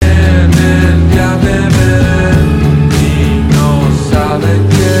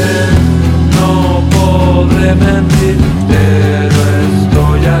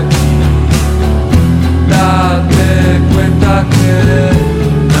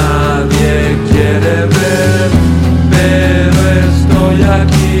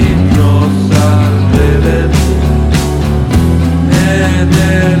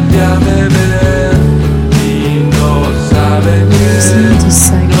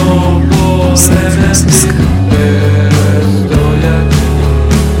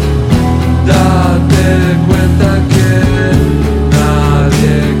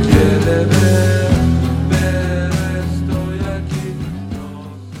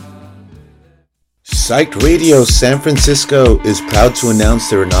Psych Radio San Francisco is proud to announce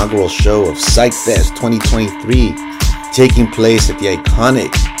their inaugural show of Psych Fest 2023, taking place at the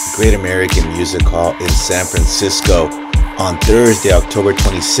iconic Great American Music Hall in San Francisco on Thursday, October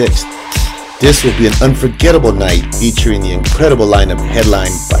 26th. This will be an unforgettable night featuring the incredible lineup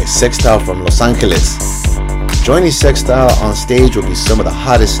headlined by Sextile from Los Angeles. Joining Sextile on stage will be some of the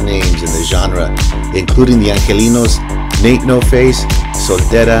hottest names in the genre, including the Angelinos, Nate No Face,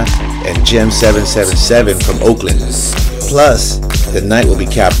 Soltera, and Gem 777 from Oakland. Plus, the night will be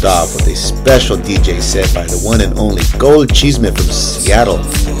capped off with a special DJ set by the one and only Gold Cheeseman from Seattle.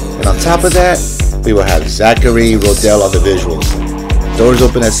 And on top of that, we will have Zachary Rodell on the visuals. Doors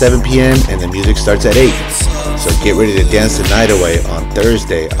open at 7 p.m. and the music starts at 8. So get ready to dance the night away on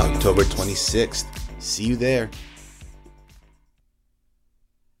Thursday, October 26th. See you there.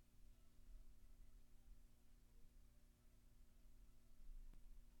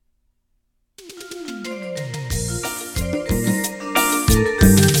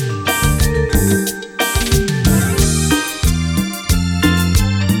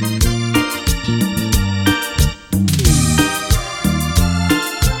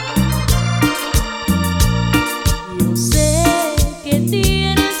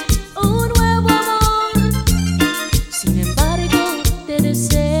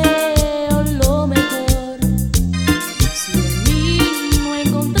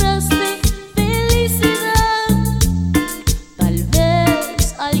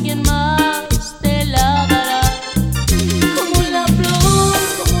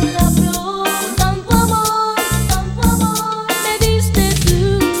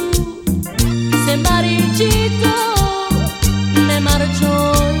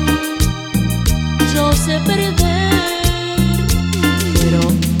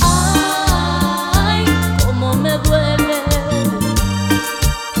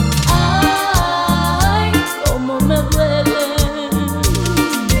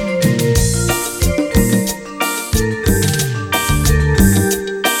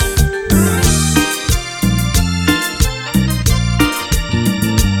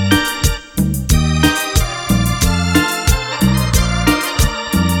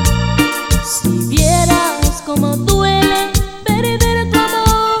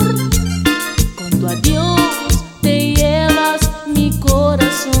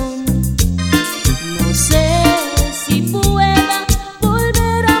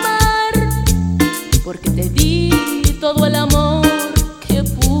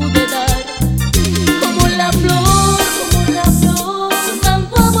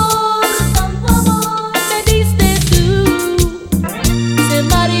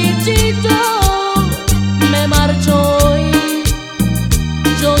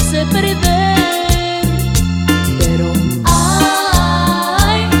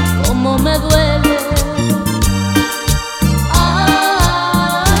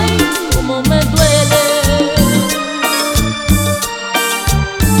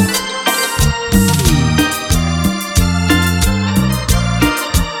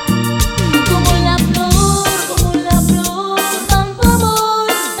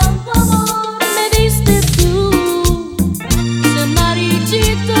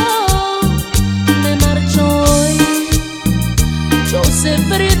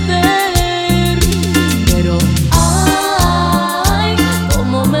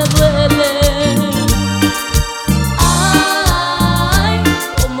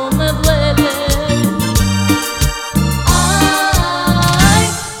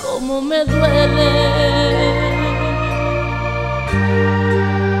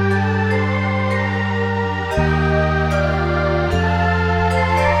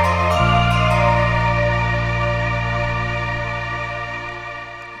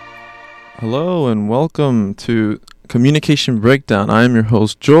 Hello and welcome to Communication Breakdown. I am your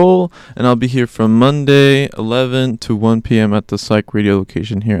host Joel, and I'll be here from Monday 11 to 1 p.m. at the Psych Radio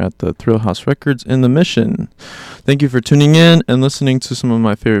location here at the Thrill House Records in the Mission. Thank you for tuning in and listening to some of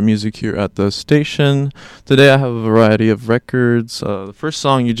my favorite music here at the station. Today I have a variety of records. The first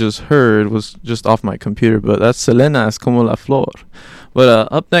song you just heard was just off my computer, but that's Selena Es Como La Flor. But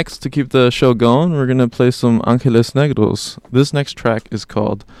up next, to keep the show going, we're going to play some Angeles Negros. This next track is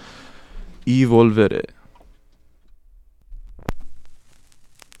called Y Volveré.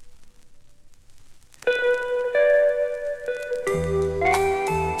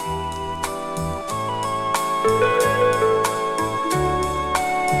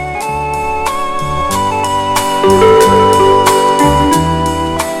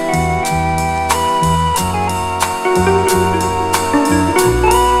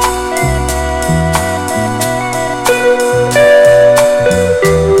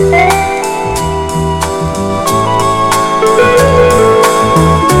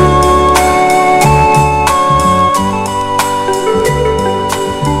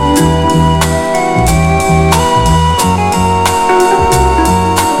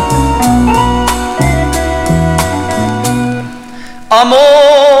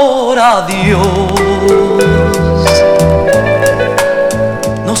 Amor a Dios,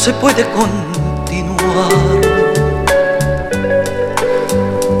 no se puede continuar,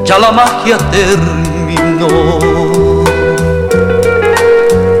 ya la magia terminó,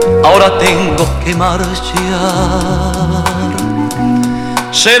 ahora tengo que marchar,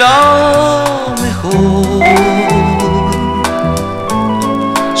 será mejor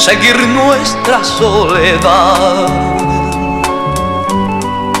seguir nuestra soledad.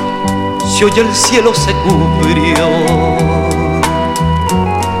 Si hoy el cielo se cubrió,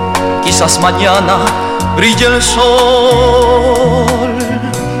 quizás mañana brille el sol.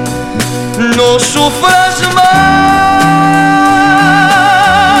 No sufras más,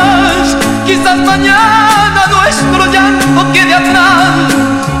 quizás mañana nuestro llanto quede atrás.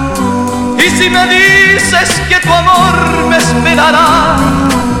 Y si me dices que tu amor me esperará,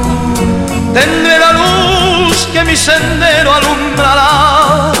 tendré la luz que mi sendero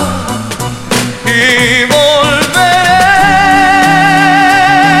alumbrará. Y volveré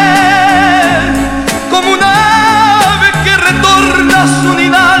como un ave que retorna a su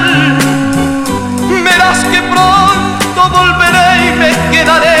nidal. Verás que pronto volveré y me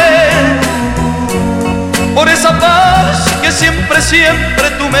quedaré por esa paz que siempre,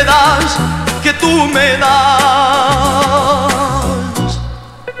 siempre tú me das, que tú me das.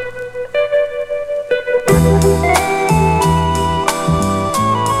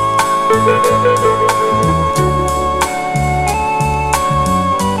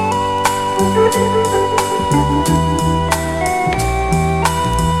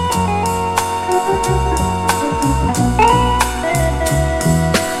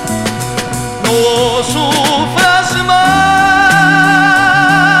 No sufras más,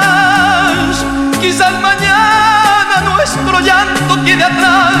 quizás mañana nuestro llanto quede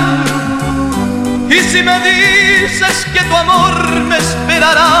atrás. Y si me dices que tu amor me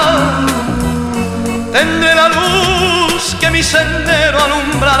esperará, tendré la luz que mi sendero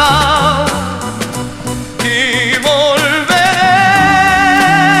alumbrará. Y volveré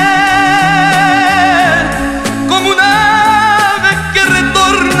como un ave que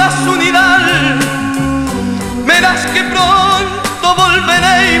retorna a su nidal. Verás que pronto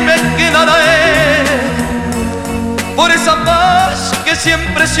volveré y me quedaré por esa paz que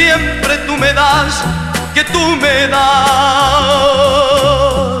siempre, siempre tú me das, que tú me das.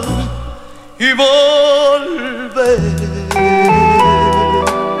 Y volveré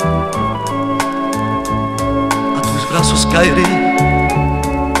a tus brazos, caeré,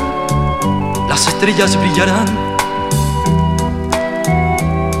 las estrellas brillarán.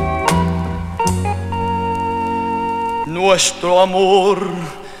 Nuestro amor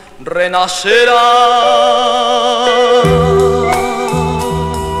renacerá.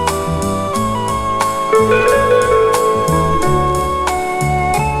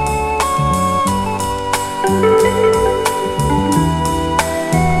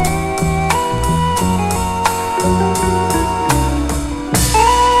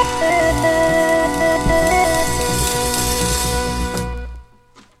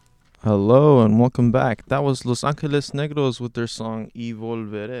 Hello and welcome back. That was Los Angeles Negros with their song Y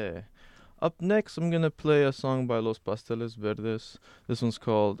Volveré. Up next, I'm going to play a song by Los Pasteles Verdes. This one's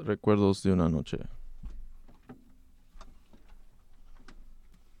called Recuerdos de una Noche.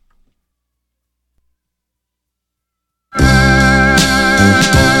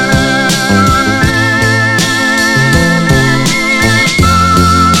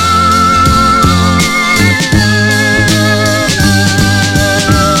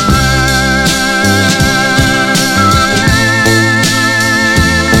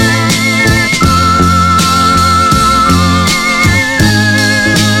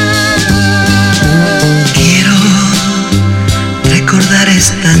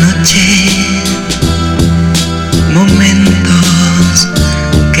 Esta noche, momentos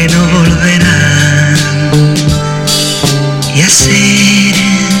que no volverán, y hacer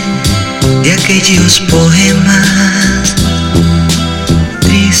de aquellos poemas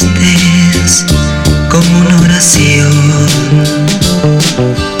tristes como una oración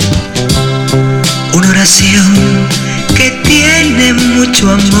que tiene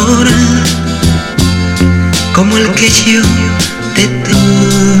mucho amor, como el que yo te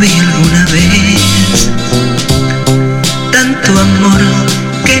tuve alguna vez. Tanto amor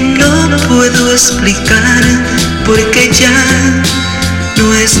que no puedo explicar, porque ya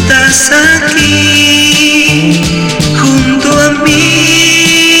no estás aquí junto a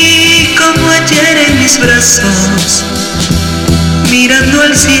mí, como ayer en mis brazos, mirando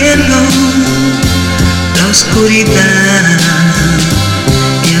al cielo, la oscuridad,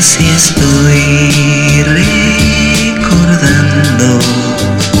 y así estoy recordando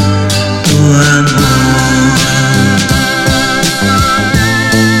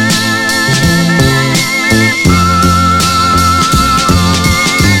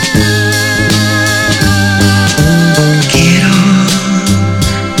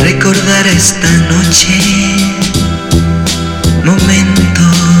pasar esta noche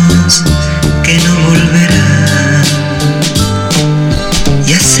momentos que no volverán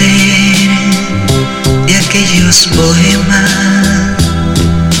y hacer de aquellos poemas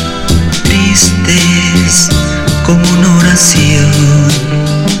tristes como una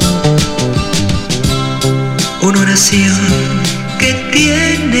oración que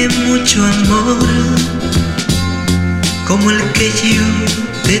tiene mucho amor, como el que yo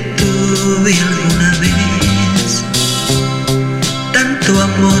te tuve alguna vez. Tanto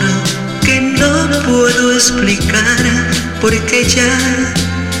amor que no puedo explicar, porque ya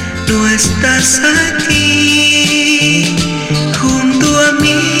no estás aquí junto a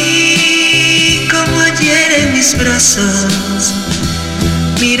mí, como ayer en mis brazos,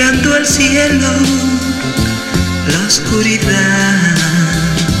 mirando al cielo, la oscuridad,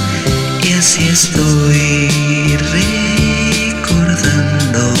 y así estoy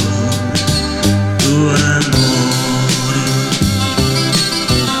recordando tu amor.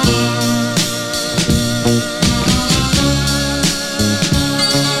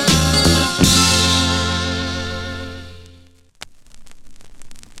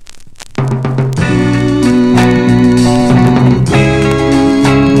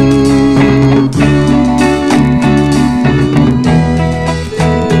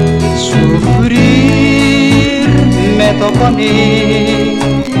 A mí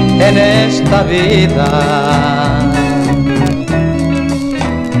en esta vida,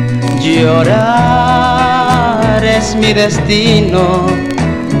 llorar es mi destino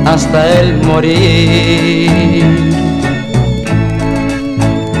hasta el morir.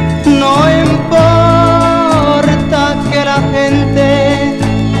 No importa que la gente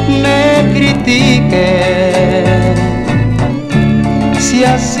me critique, si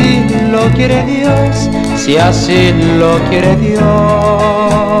así lo quiere Dios, si así lo quiere Dios,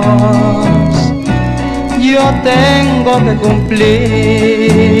 yo tengo que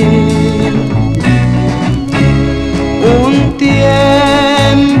cumplir. Un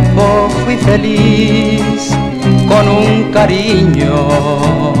tiempo fui feliz con un cariño,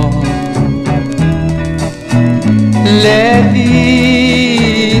 le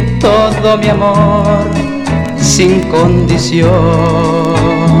di todo mi amor sin condición.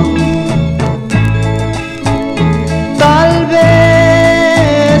 Tal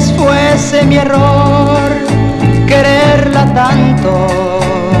vez fuese mi error quererla tanto,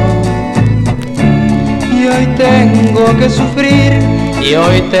 y hoy tengo que sufrir, y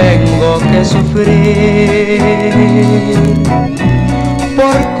hoy tengo que sufrir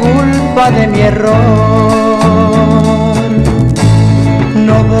por culpa de mi error.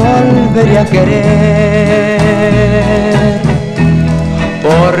 No volveré a querer,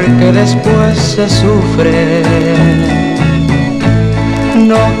 porque después se sufre.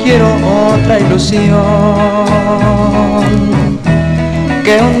 No quiero otra ilusión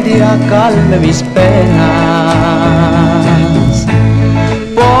que un día calme mis penas,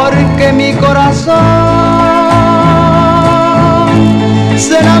 porque mi corazón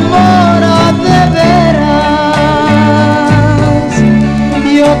se enamora de veras,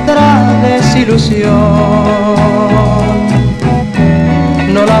 y otra desilusión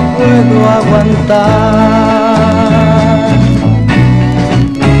no la puedo aguantar.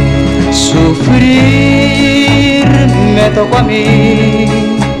 Sufrir me tocó a mí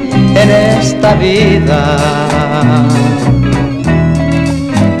en esta vida,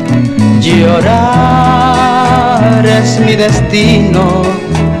 llorar es mi destino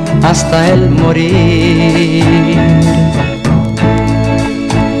hasta el morir.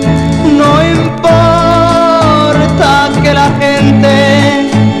 No importa que la gente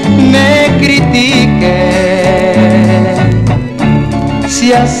me critique,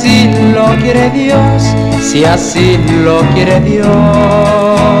 si así lo quiere Dios, si así lo quiere Dios,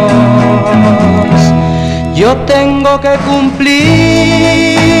 yo tengo que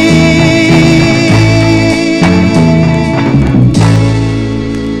cumplir.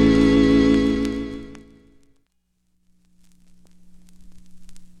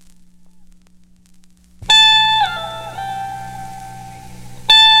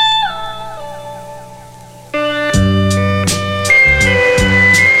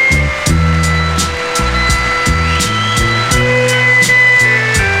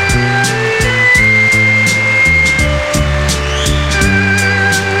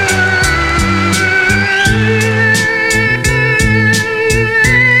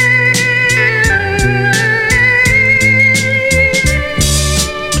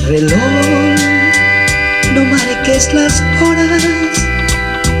 Reloj, no marques las horas,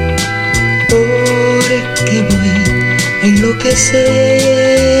 porque voy a enloquecer.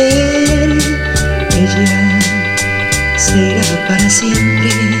 para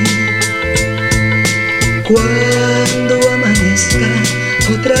siempre. Cuando amanezca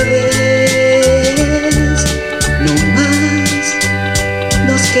otra vez, no más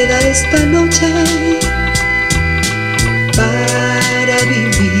nos queda esta noche para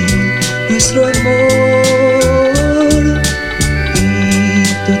vivir nuestro amor. Y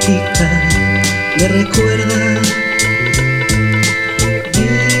tu tic-tac me recuerda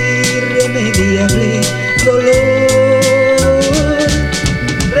irremediable dolor.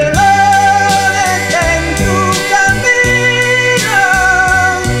 Reloj en tu camino,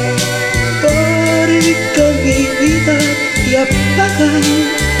 porque mi vida te apaga.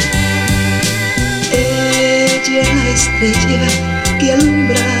 Ella es la estrella que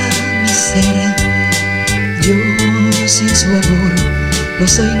alumbra mi ser. Yo sin su amor no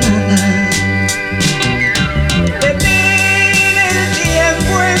soy nada. Detén el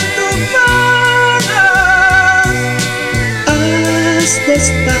tiempo en tu mano. Haz de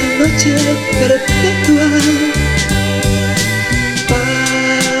esta noche perpetua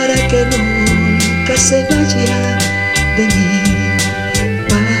para que nunca se vaya de mí,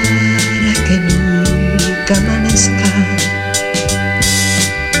 para que nunca amanezca.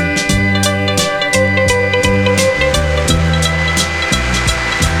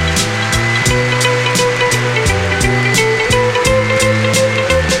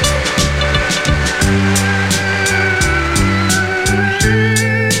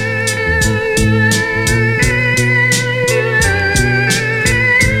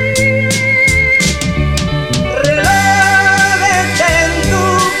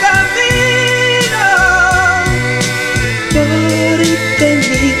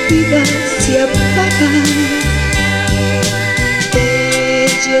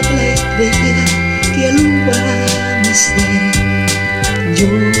 Que alumbra mi ser. Yo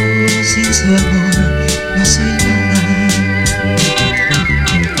sin su amor no soy nada.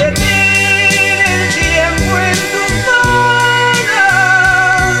 Detén el tiempo en tu mano.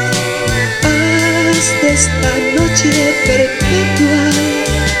 Haz de esta noche perpetua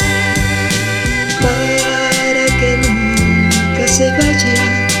para que nunca se vaya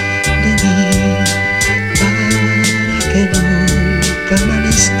de mí, para que nunca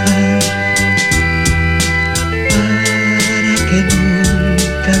amanezca. Que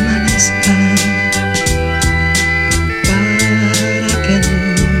nunca amanezca, para que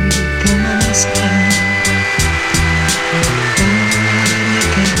nunca amanezca, para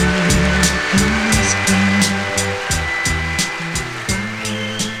que nunca amanezca.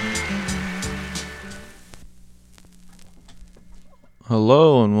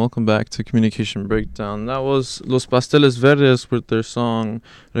 Hello and welcome back to Communication Breakdown. That was Los Pasteles Verdes with their song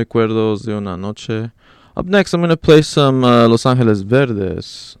Recuerdos de una Noche. Up next, I'm going to play some Los Angeles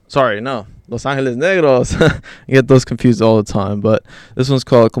Verdes. Sorry, no. Los Angeles Negros. I get those confused all the time. But this one's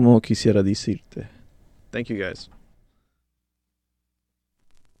called Como Quisiera Decirte. Thank you, guys.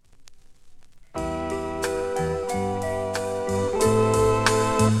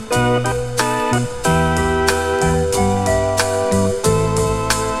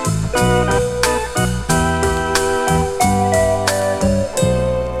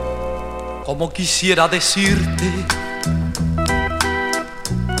 Como quisiera decirte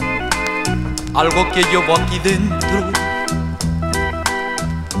algo que llevo aquí dentro,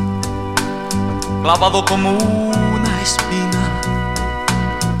 clavado como una espina,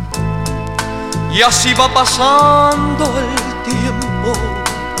 y así va pasando el tiempo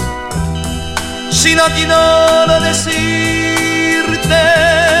sin atinar a decirte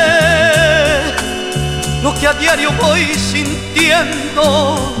lo que a diario voy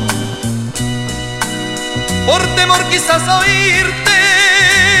sintiendo. Por temor quizás a oírte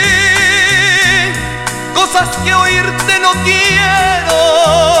cosas que oírte no quiero.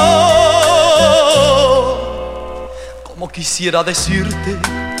 Como quisiera decirte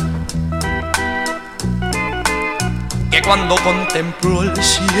que cuando contemplo el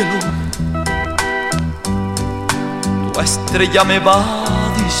cielo, tu estrella me va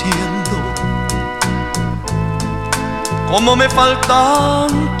diciendo cómo me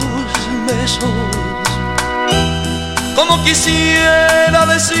faltan tus besos. Como quisiera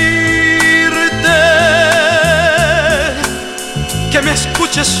decirte que me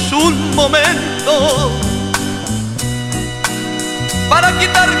escuches un momento para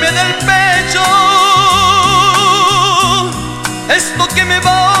quitarme del pecho esto que me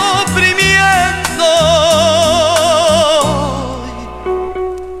va oprimiendo.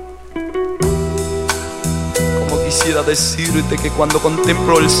 Como quisiera decirte que cuando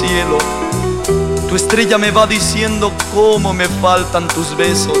contemplo el cielo, tu estrella me va diciendo cómo me faltan tus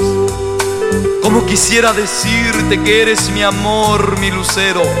besos. Como quisiera decirte que eres mi amor, mi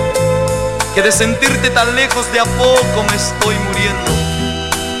lucero, que de sentirte tan lejos de a poco me estoy muriendo,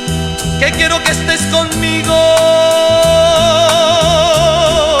 que quiero que estés conmigo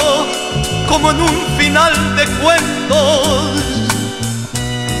como en un final de cuentos.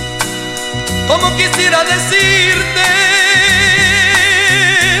 Como quisiera decirte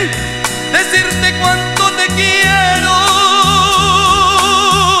cuánto te quiero,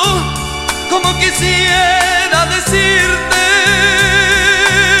 como quisiera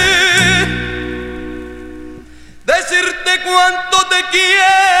decirte cuánto te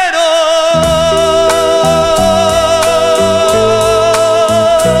quiero.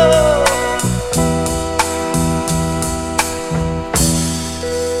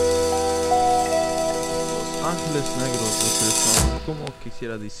 Como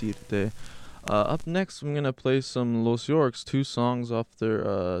quisiera decirte. Up next, I'm gonna play some Los Yorks, 2 songs off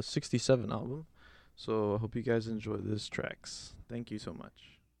their 67 album. So I hope you guys enjoy these tracks. Thank you so much.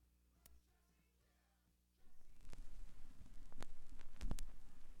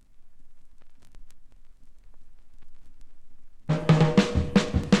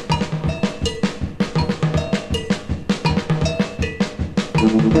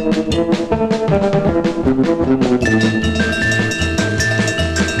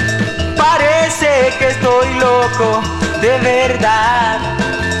 Parece que estoy loco, de verdad.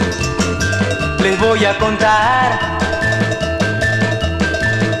 Les voy a contar.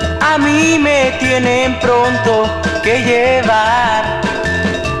 A mí me tienen pronto que llevar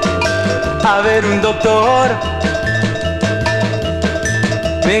a ver un doctor.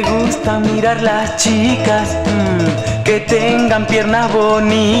 Me gusta mirar las chicas que tengan piernas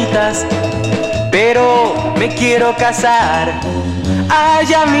bonitas, pero me quiero casar.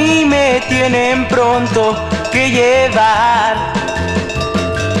 Ay, a mí me tienen pronto que llevar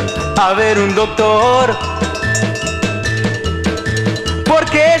a ver un doctor,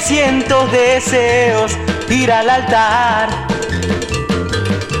 porque siento deseos ir al altar.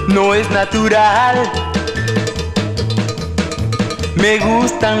 No es natural. Me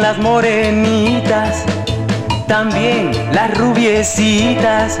gustan las morenitas, también las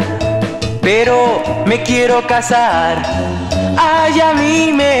rubiecitas, pero me quiero casar. Ay, a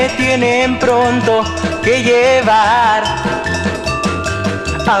mí me tienen pronto que llevar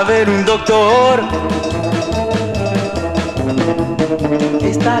a ver un doctor.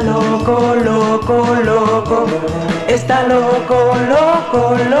 Está loco, loco, loco, está loco,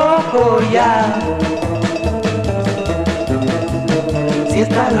 loco, loco ya. Si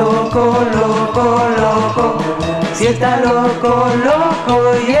está loco, loco, loco, si está loco,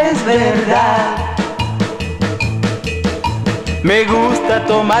 loco y es verdad. Me gusta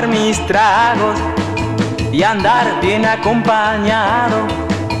tomar mis tragos y andar bien acompañado,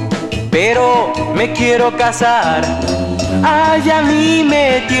 pero me quiero casar. Ay, a mí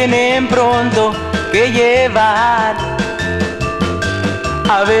me tienen pronto que llevar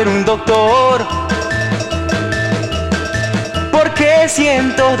a ver un doctor, porque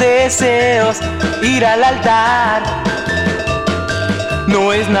siento deseos ir al altar.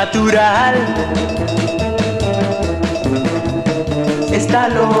 No es natural. Está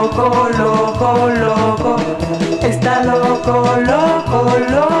loco, loco, loco, está loco, loco,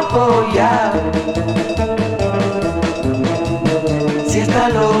 loco ya. Si está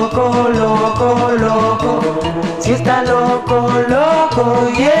loco, loco, loco, si está loco, loco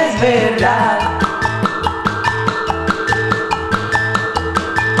y es verdad.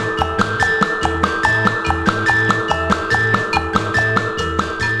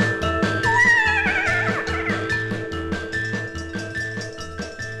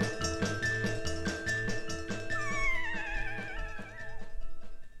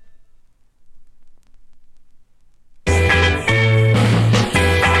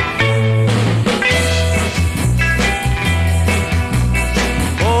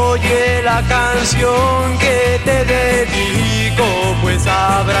 La canción que te dedico, pues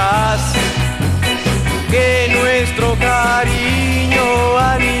sabrás que nuestro cariño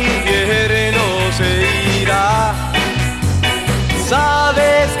al infierno se irá.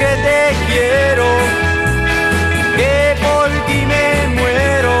 Sabes que te quiero, que por ti me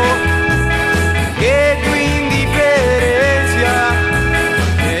muero, que tu indiferencia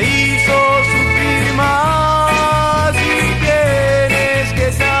me hizo sufrir más y tienes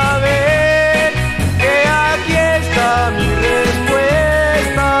que saber que aquí está mi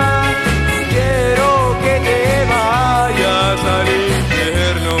respuesta. Quiero que te vayas al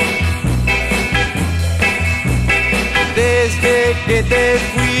infierno. Desde que te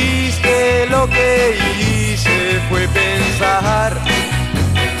fuiste lo que hice fue pensar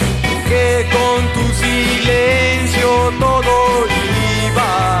que silencio todo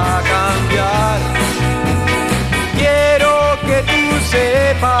iba a cambiar. Quiero que tú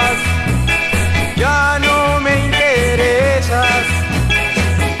sepas, ya no me interesas,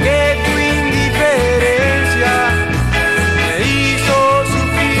 que tu indiferencia me hizo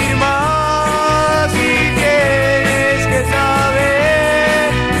sufrir más. Y tienes que saber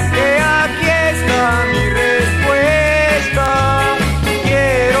que aquí está mi respuesta.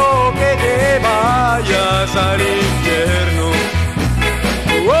 Quiero que te vayas al infierno.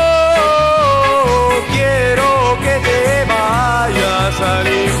 Oh, quiero que te vayas al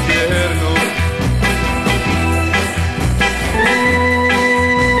infierno.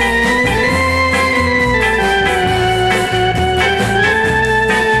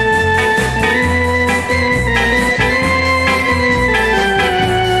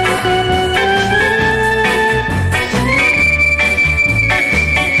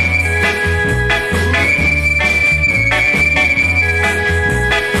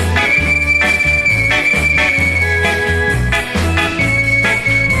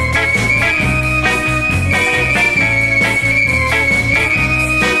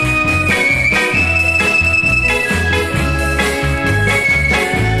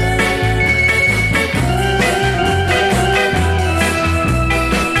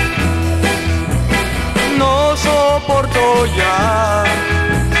 Ya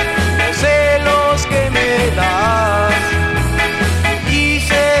los celos que me das,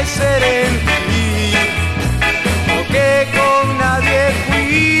 quise ser en ti lo que con nadie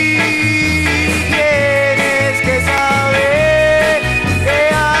fui. Tienes que saber que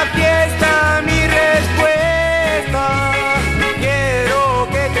aquí está mi respuesta. Quiero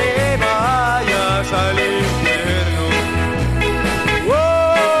que te vayas al infierno.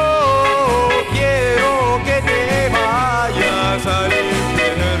 Oh, quiero que te vayas al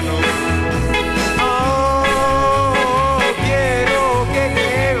infierno. Oh, quiero que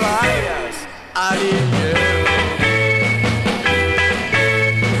te vayas al infierno.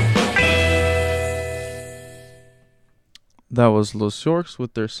 That was Los Yorks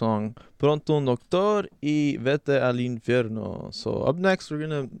with their song Pronto un Doctor y Vete al Infierno. So up next, we're going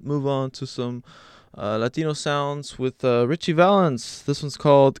to move on to some Latino sounds with Richie Valens. This one's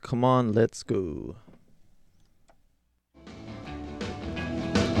called Come On, Let's Go.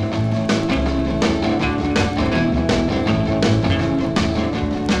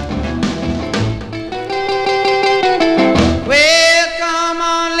 Well, come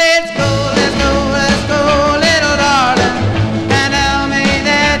on, let's go, let's go, let's go, little darling, and tell me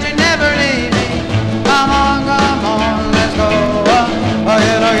that you never leave me. Come on, let's go,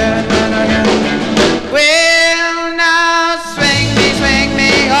 again, again, and again. Well, now swing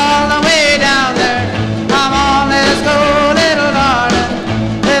me all the way down there. Come on, let's go, little darling,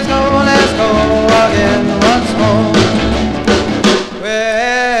 let's go again once more.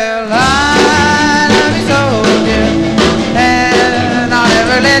 Well, I love you so, dear, and I'll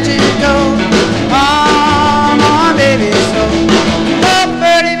never let you go. Come on, baby, so oh,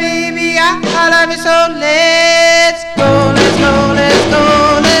 pretty baby, I love you so. Let's go, let's go, let's go,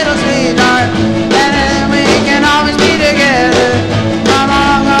 little sweetheart, and then we can always be together. Come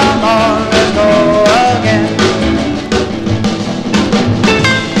on, let's go again.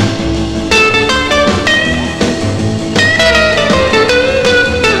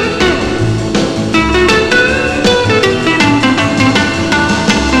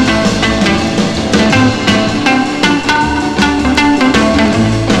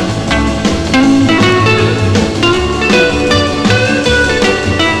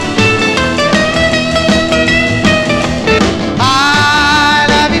 I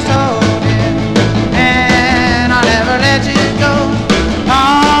love you so, dear, and I'll never let you go.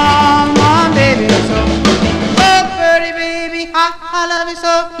 Come on, baby, so oh, pretty baby, I love you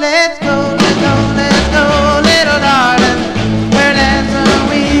so. Let's go, let's go, let's go, little darling, where dancing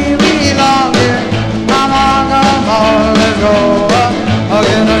we belong, dear. Come on, let's go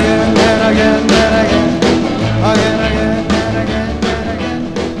again, again, and again, and again, again, again, and again, and again,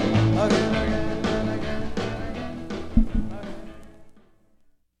 again, again, and again.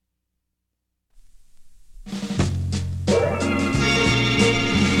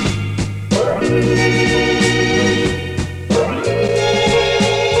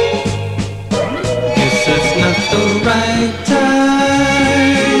 Guess it's not the right time.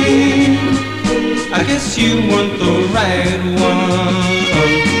 I guess you weren't the right one.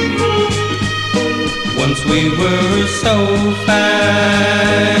 Once we were so fine.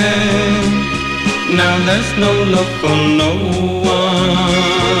 Now there's no love for no one.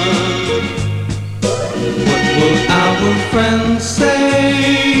 What will our friends say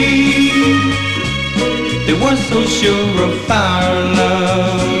so sure of our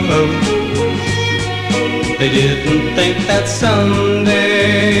love. They didn't think that someday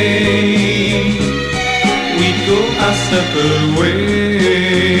we'd go our separate ways.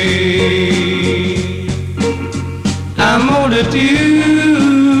 I molded you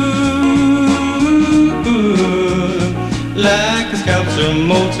like a sculptor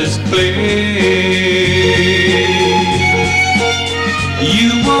molds his clay.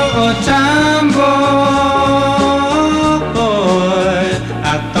 You were a time boy.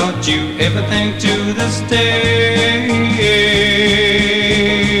 I thought you everything to this day.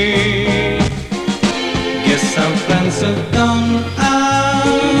 Guess our plans have gone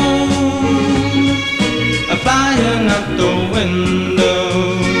out, flying out the window.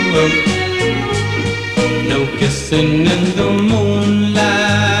 No kissing in the moonlight,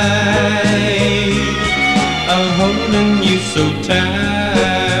 I'm holding you so tight.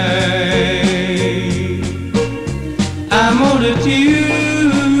 I molded you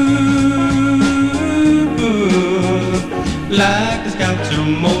like a sculptor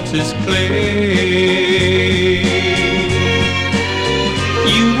molds his clay.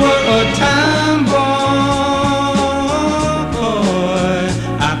 You were a time boy,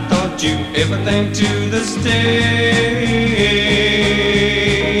 I thought you everything to this day.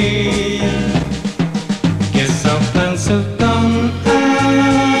 Guess our plans have gone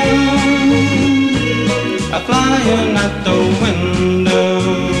out, flying out the window.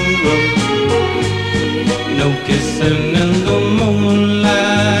 No kissing in the moonlight,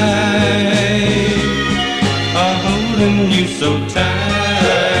 I'm holding you so tight.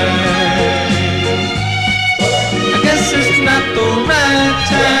 I guess it's not the right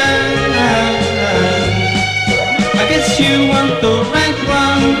time. I guess you want the right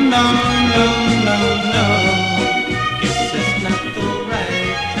one. No, no, no, no. Guess it's not the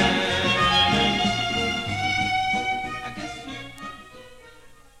right time. I guess you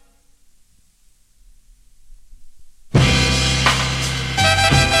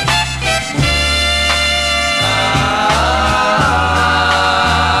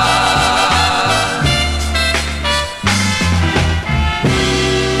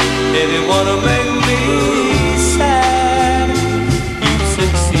If you wanna make me sad, you've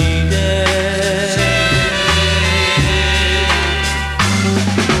succeeded.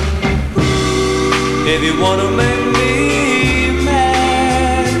 If you wanna make me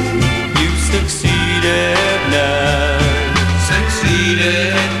mad, you've succeeded now.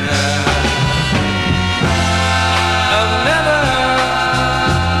 Succeeded now. I'll never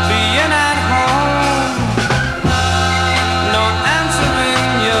being at home, no answering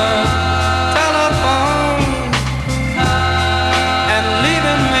your telephone, and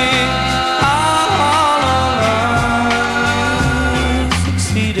leaving me all alone.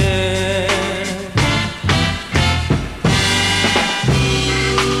 Succeeded.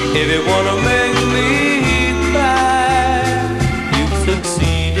 If you wanna make me cry, you've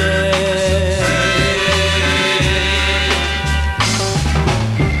succeeded.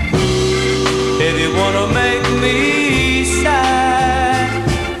 If you wanna make me sad,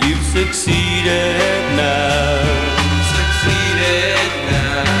 you've succeeded now. Succeeded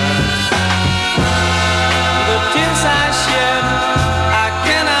now. The tears I shed, I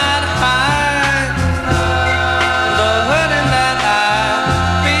cannot hide. The hurting that I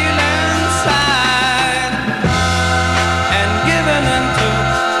feel inside, and giving into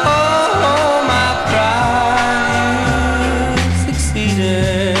oh my pride.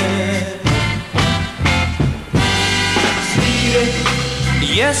 Succeeded.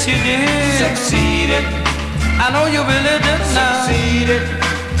 Yes, you did. Succeeded. I know you really did now. Succeeded.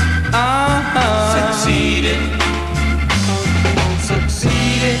 Succeeded.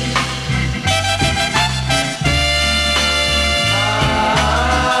 Succeeded.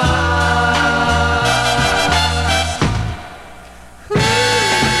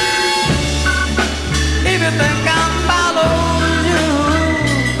 If you think I'm following you,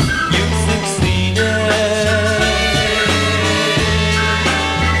 you've succeeded.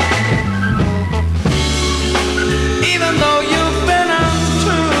 Even though you've been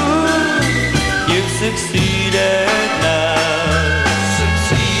untrue, you've succeeded now.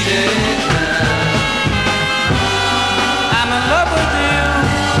 Succeeded now. I'm in love with you,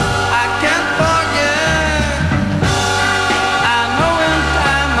 I can't forget. I know in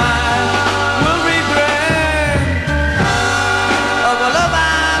time I will regret of the love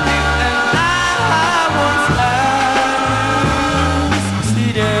I knew and I once had.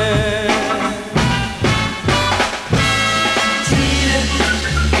 Succeeded.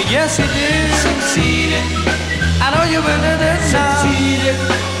 Yes, you did. Succeeded. I know you will do this now. Succeeded.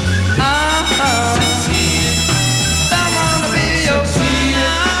 Succeeded.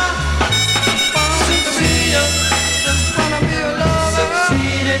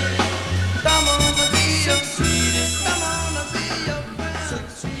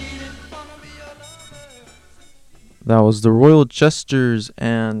 That was the Royal Jesters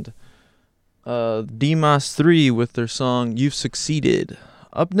and Dimas 3 with their song You've Succeeded.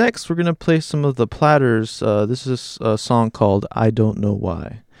 Up next, we're going to play some of the Platters. This is a song called I Don't Know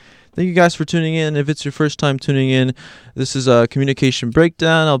Why. Thank you guys for tuning in. If it's your first time tuning in, this is a Communication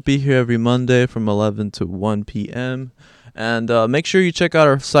Breakdown. I'll be here every Monday from 11 to 1 p.m. And make sure you check out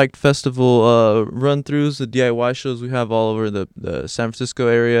our Psyched Festival run-throughs, the DIY shows we have all over the San Francisco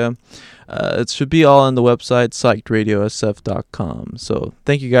area. It should be all on the website, psychedradiosf.com. So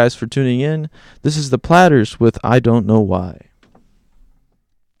thank you guys for tuning in. This is the Platters with I Don't Know Why.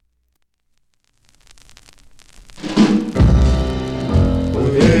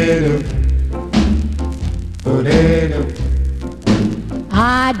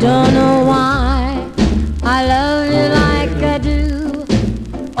 I don't know why I love you like I do.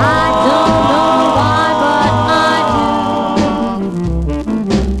 I don't know why, but I do.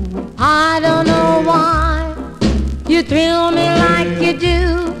 I don't know why you thrill me like you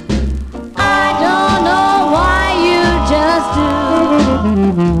do. I don't know why you just do.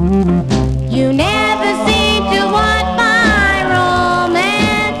 You never seem to want my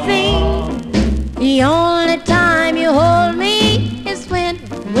romancing. The only time you hold me is when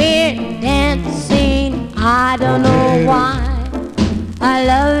we're dancing. I don't know why I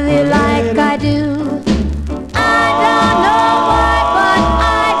love you like I do. I don't know why, but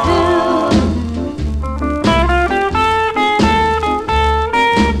I do.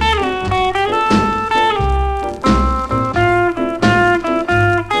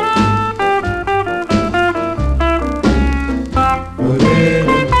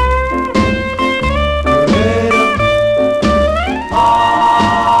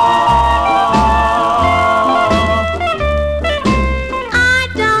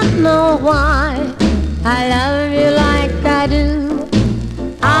 I love you like I do.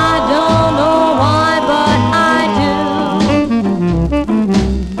 I don't know why, but I do.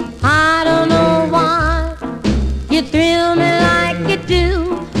 I don't know why you thrill me like you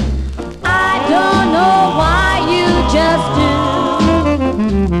do. I don't know why you just do.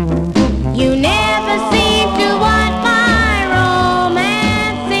 You never seem to want my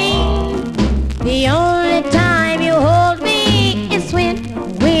romancing. The only time you hold me is when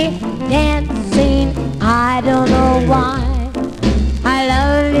we're dancing. I don't know why I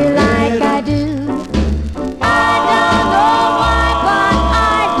love you like I do. I don't know why, but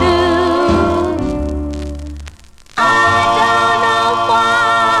I do. I don't know why,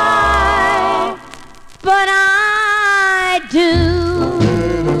 but I do.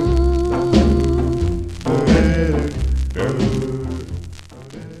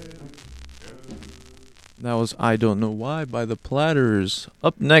 That was I Don't Know Why by the Platters.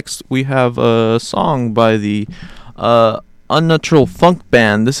 Up next, we have a song by the Unnatural Funk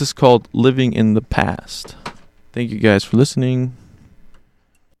Band. This is called Living in the Past. Thank you guys for listening.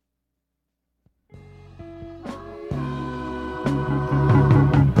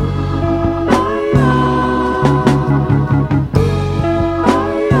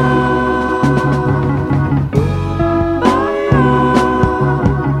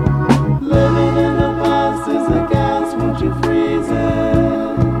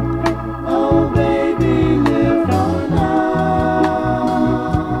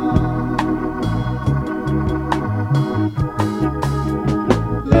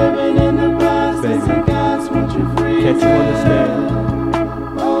 Can't you understand?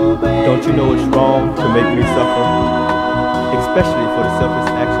 Don't you know it's wrong to make me suffer? Especially for the selfish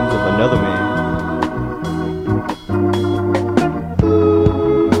actions of another man.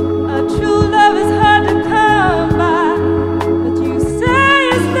 A true love is hard to come by, but you say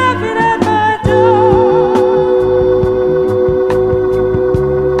you're stopping at my door.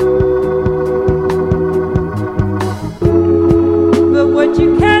 But what you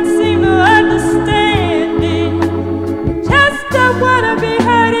can't seem to understand is just don't wanna be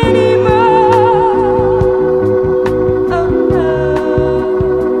hurt anymore. Oh no.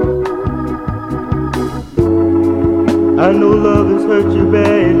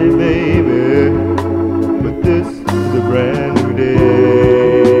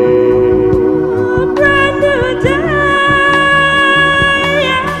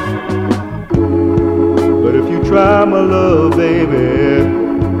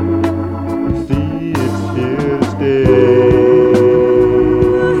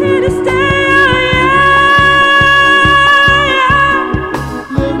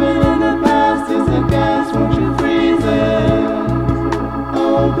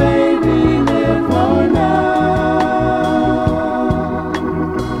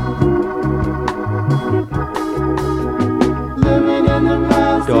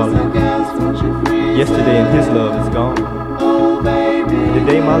 Yesterday and his love is gone.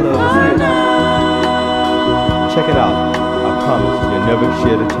 Today my love is here. Check it out. I promise you'll never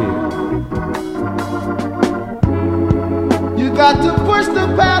shed a tear. You got to push the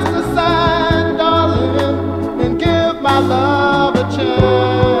past aside, darling, and give my love a chance.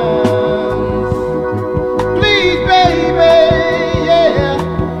 Please, baby, yeah.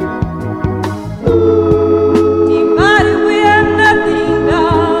 Divided we are nothing,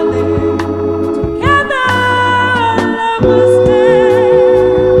 darling. Together our love will stand.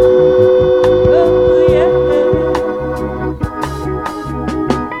 Oh, yeah.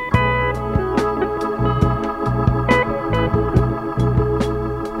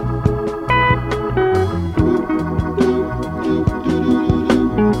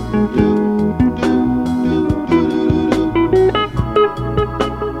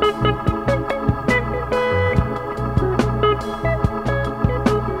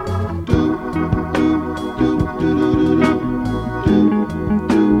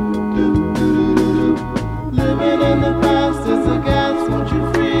 Living in the past is a gas, won't you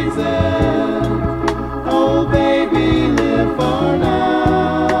freeze it? Oh, baby, live for now.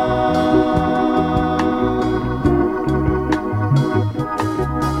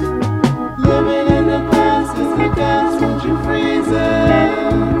 Living in the past is a gas, won't you freeze it?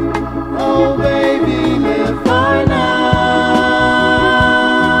 Oh, baby, live for now.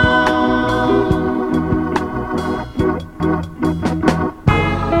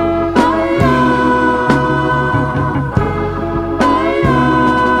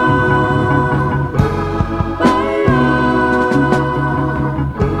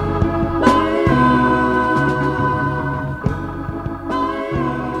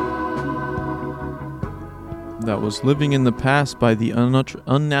 That was Living in the Past by the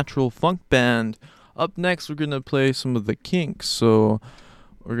Unnatural Funk Band. Up next, we're going to play some of the Kinks. So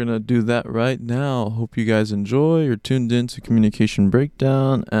we're going to do that right now. Hope you guys enjoy. You're tuned in to Communication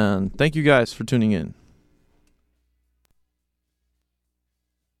Breakdown. And thank you guys for tuning in.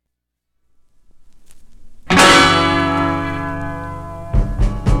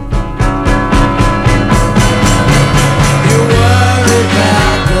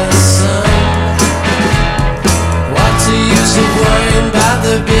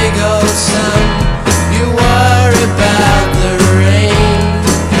 The big old sun, you worry about the rain.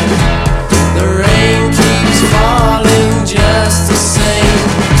 The rain keeps falling just the same.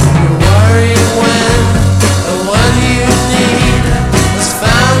 You're worrying when the one you need has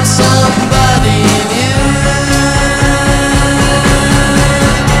found somebody new.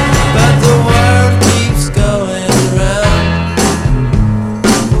 But the world keeps going round.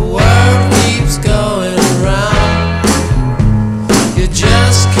 The world keeps going round. You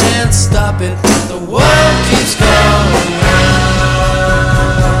just can't stop it. The world keeps going round.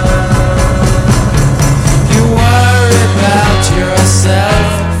 You worry about yourself.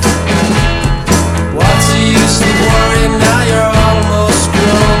 What's the use of worrying now you're almost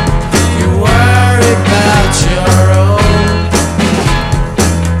grown? You worry about your own.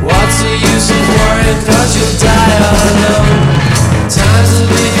 What's the use of worrying 'cause you'll die alone? Times will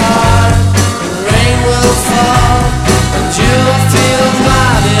be hard and rain will fall and you'll feel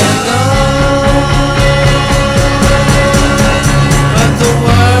mighty low. But the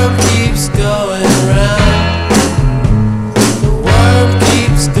world keeps going round. The world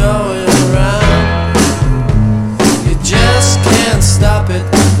keeps going round. You just can't stop it.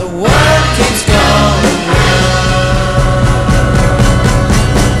 The world keeps going round.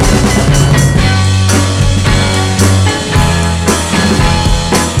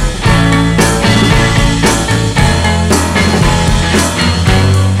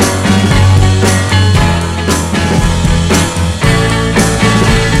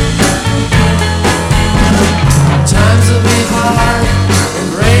 Times will be hard and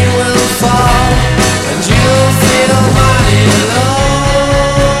rain will fall and you'll feel mighty low.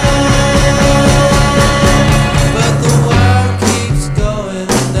 But the world keeps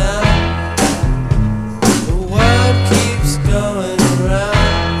going down. The world keeps going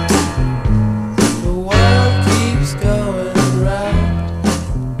round. The world keeps going round.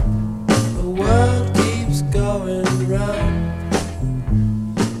 The world keeps going round.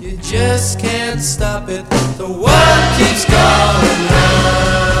 You just can't stop it. The world keeps going round.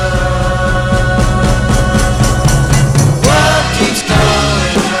 The world keeps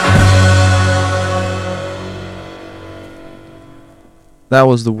going round. That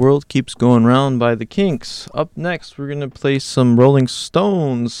was The World Keeps Going Round by the Kinks. Up next, we're going to play some Rolling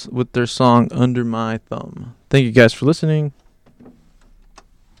Stones with their song Under My Thumb. Thank you guys for listening.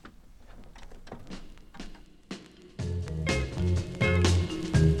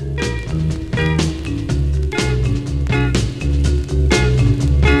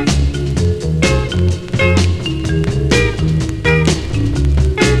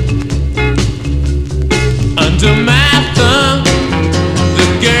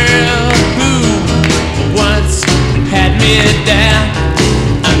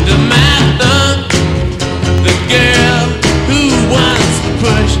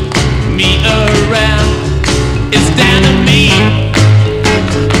 It's down to me.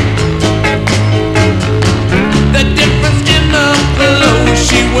 The difference in the clothes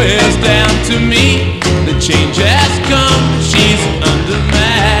she wears down to me. The change has come, she's under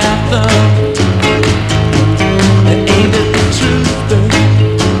my thumb. Ain't it the truth though?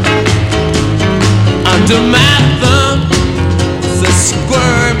 Under my thumb is a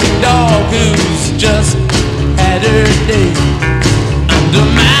squirmy dog who's just had her day. Under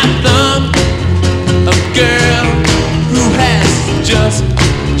my thumb, a girl who has just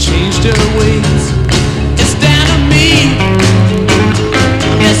changed her ways. It's down to me.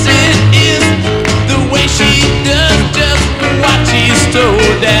 Yes, it is the way she does just what she's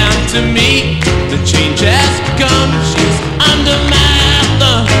told down to me. The change has come, she's under my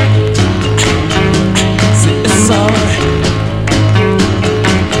thumb. It's alright.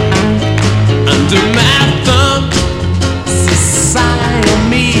 Under my thumb, it's a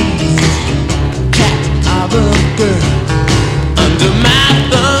Siamese cat of a girl. Under my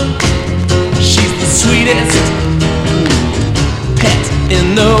thumb, she's the sweetest pet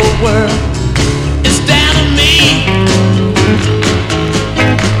in the world. It's down to me.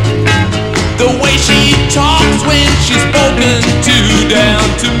 The way she talks when she's spoken to down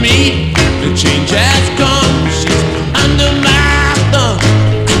to me. The change has come, she's under my thumb.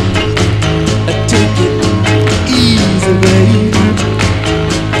 Take it easy, babe.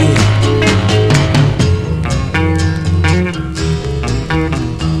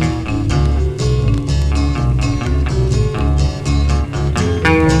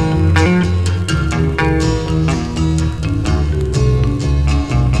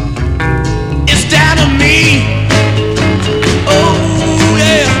 It's down to me. Oh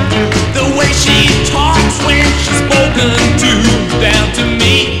yeah, the way she talks when she's spoken to down to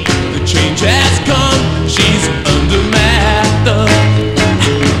me. The change has come, she's under my thumb.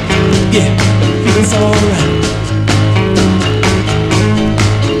 Yeah, it's alright.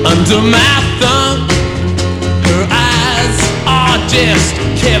 Under my thumb, her eyes are just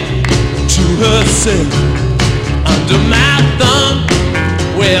kept to herself. Under my thumb,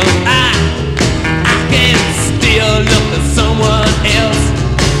 well I can still look at someone else.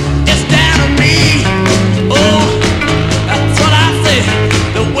 It's down to me. Oh, that's what I say.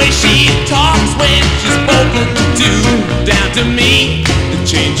 The way she talks when she's spoken to down to me. The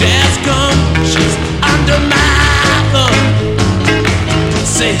change has come, she's under my thumb.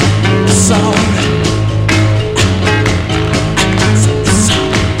 Say it's alright. It's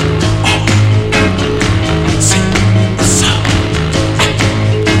alright. Say it's alright.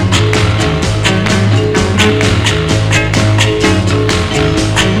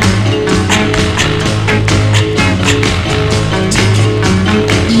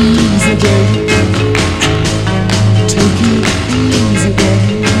 Easy, baby. Take it easy,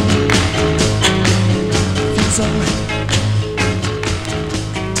 baby.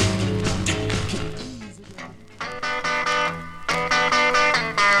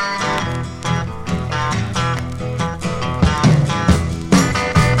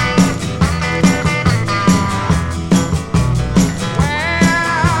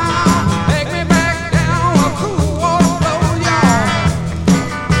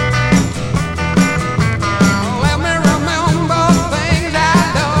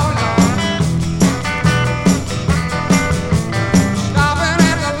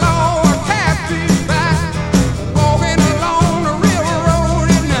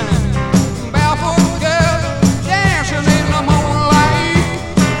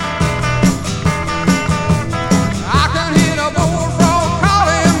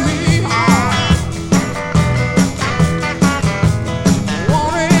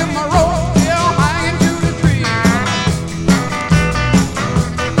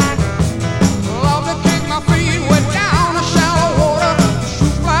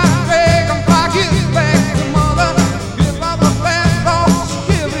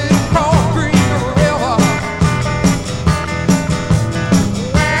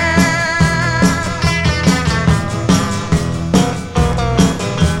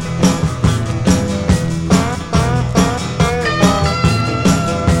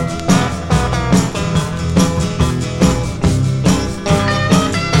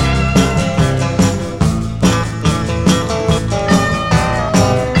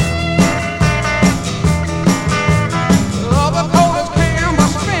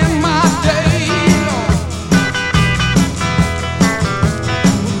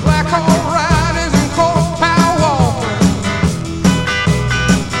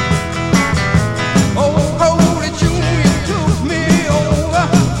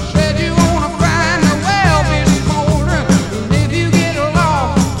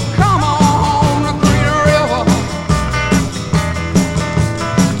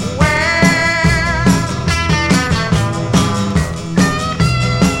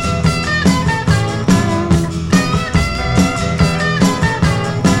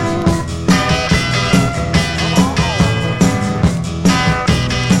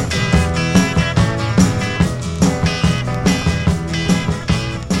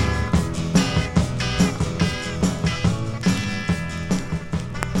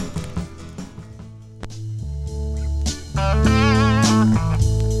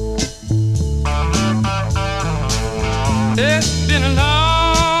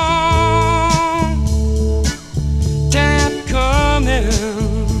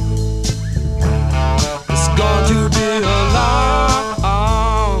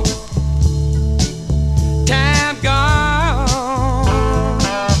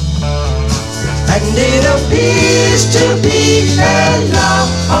 be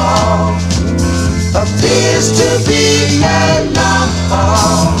alone. Appears to be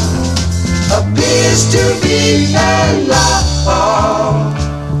alone. Appears to be alone.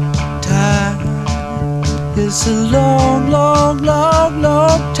 Time is a long, long, long,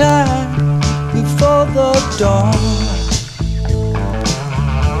 long time before the dawn.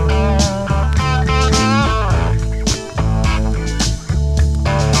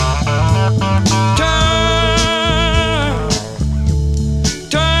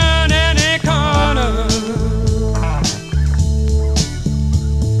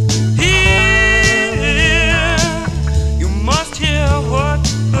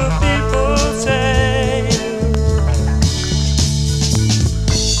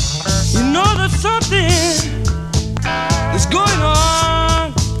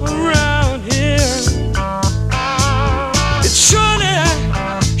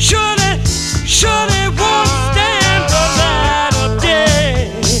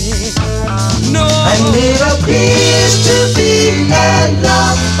 Appears to be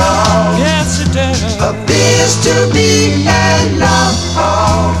alone. Yes, it does. Appears to be alone.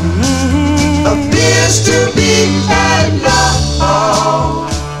 Appears to be alone.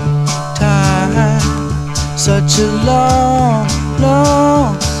 Time, such a long,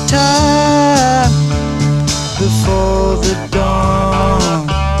 long time before the dawn.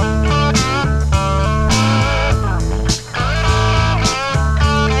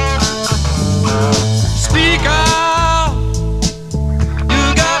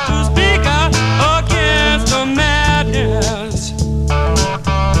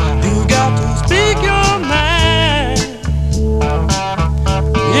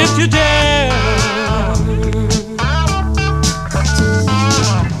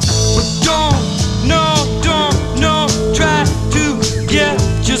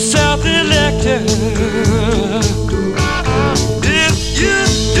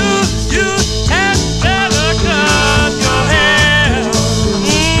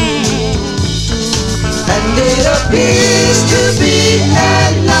 Appears to be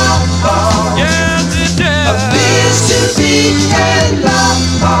alone. Yes, it does. Appears to be alone.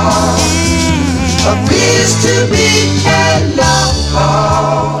 Appears to be alone.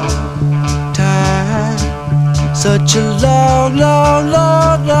 Time, such a long, long,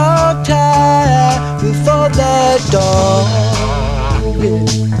 long, long time before the dawn.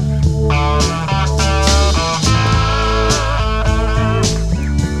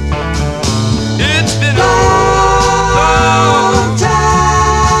 It's been long time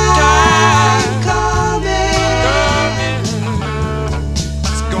coming.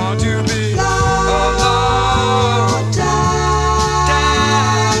 It's going to be a long time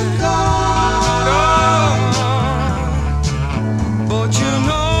coming. But you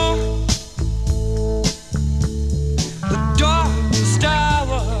know, the darkest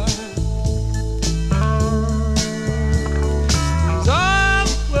hour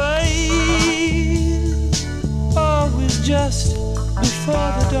is always just before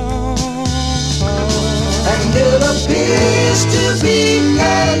the dawn. And it appears to be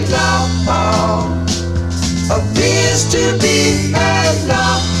alone. Appears to be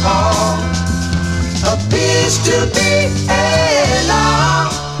alone. Appears to be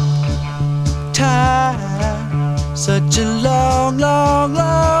alone. Time, such a long, long,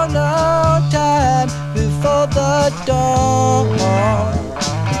 long, long time before the dawn.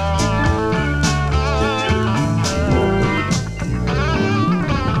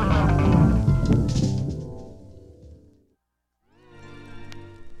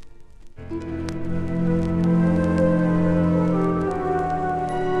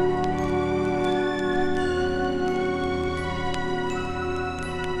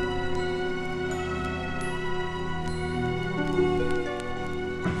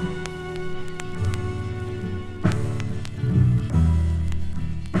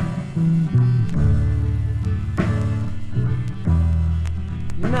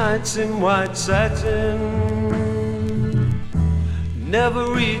 Nights in white satin,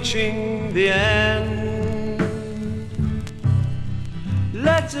 never reaching the end.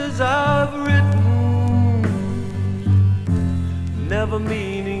 Letters I've written, never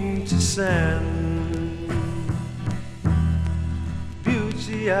meaning to send.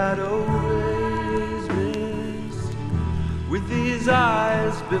 Beauty I'd always missed with these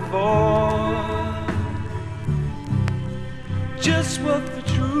eyes before. Just what the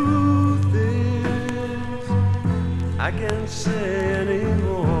truth is, I can't say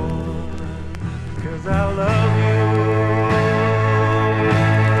anymore, 'cause I love you.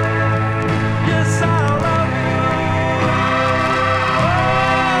 Yes, I love you. Oh,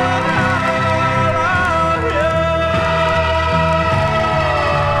 I love you.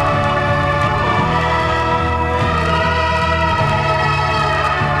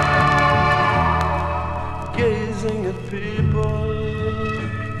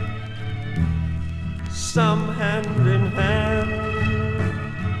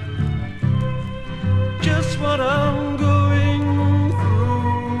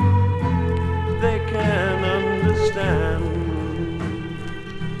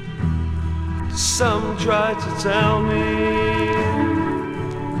 tell me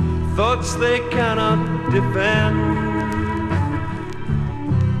thoughts they cannot defend.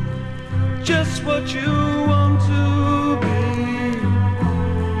 Just what you want to be,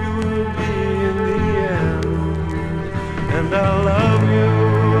 you will be in the end. And I love you.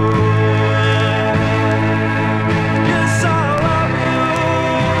 Yes, I love you.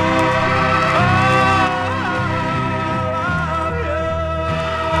 Oh, I love you.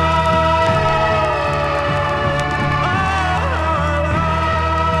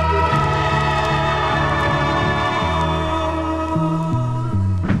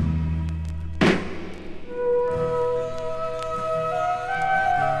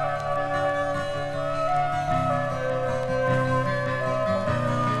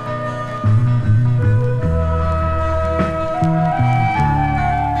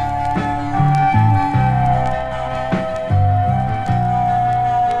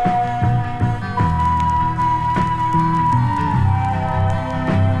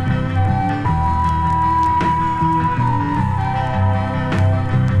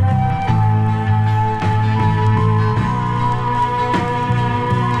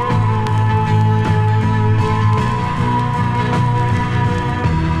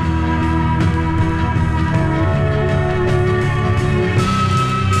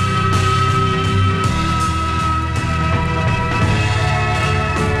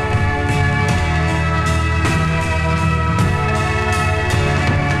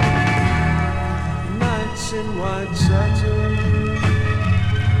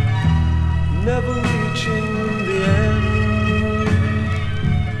 Never reaching the end.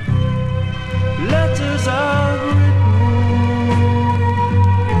 Letters I've written,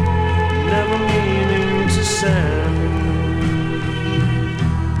 never meaning to send.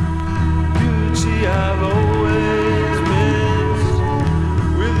 Beauty I've always missed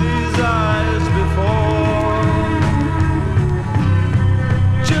with these eyes before.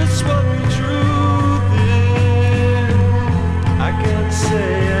 Just what the truth is, I can't say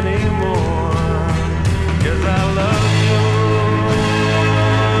anymore. 'Cause I love you.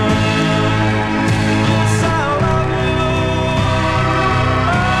 Yes, I love you.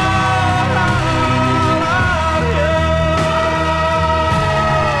 Oh, I love you.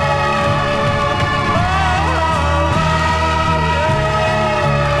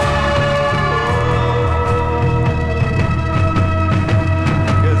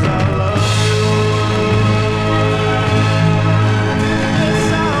 Yes, I love you. Yes, I love you.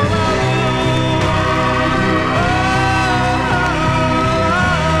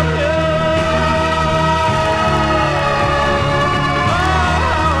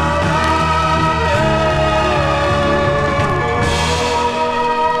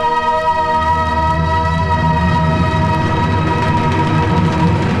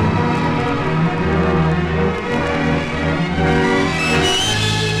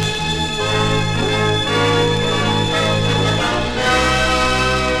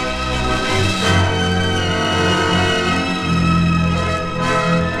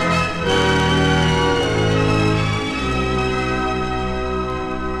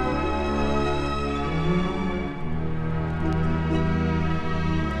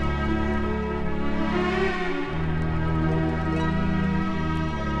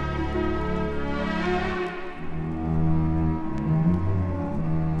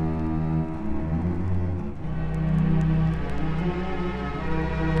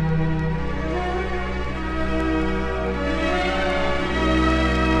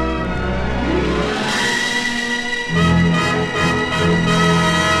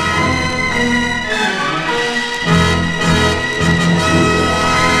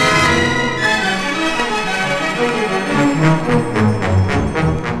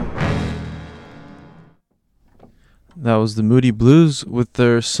 That was the Moody Blues with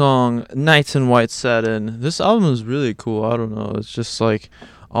their song Nights in White Satin. This album is really cool. I don't know. It's just like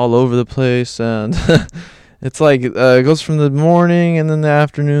all over the place. And it's like it goes from the morning and then the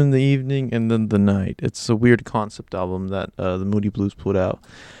afternoon, the evening, and then the night. It's a weird concept album that the Moody Blues put out.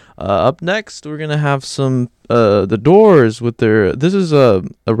 Up next, we're going to have some The Doors with their... This is a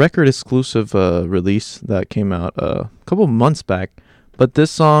record exclusive release that came out a couple months back. But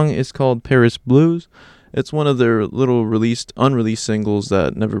this song is called Paris Blues. It's one of their little unreleased singles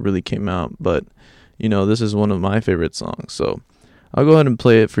that never really came out, but, you know, this is one of my favorite songs, so I'll go ahead and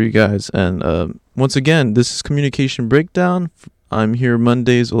play it for you guys, and once again, this is Communication Breakdown. I'm here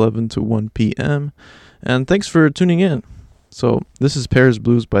Mondays 11 to 1 p.m., and thanks for tuning in. So, this is Paris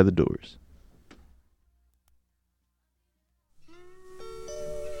Blues by The Doors.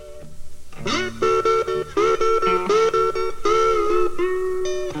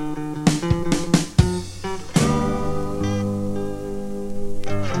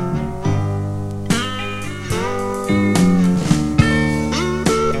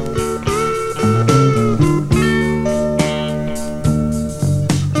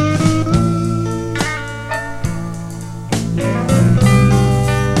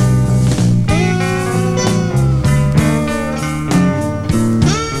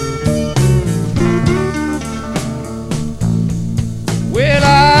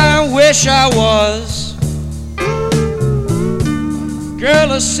 wish I was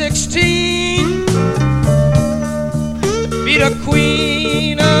girl of 16, be the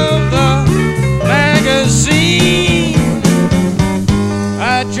queen of the magazine.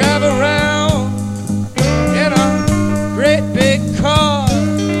 I drive around in a great big car.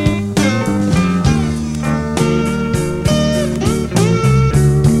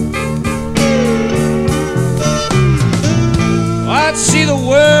 I'd see the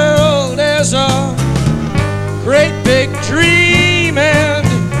world as a great big dream, and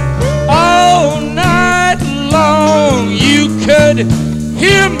all night long you could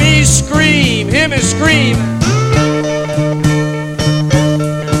hear me scream, hear me scream.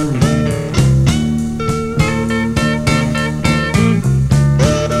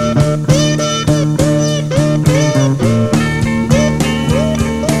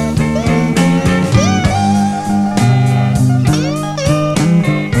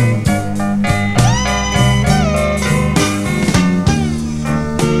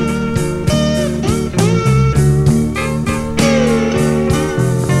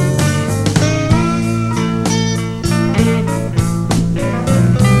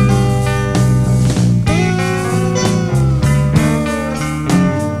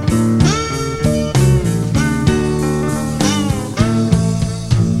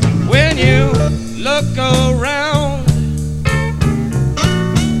 Look around,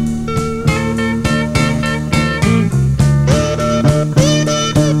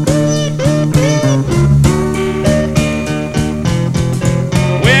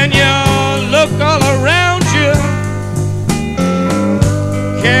 when you look all around you,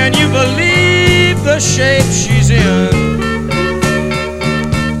 can you believe the shape she's in?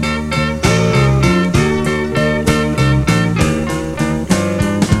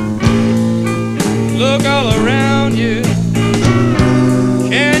 Look all around you,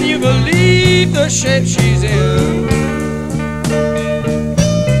 can you believe the shape she's in?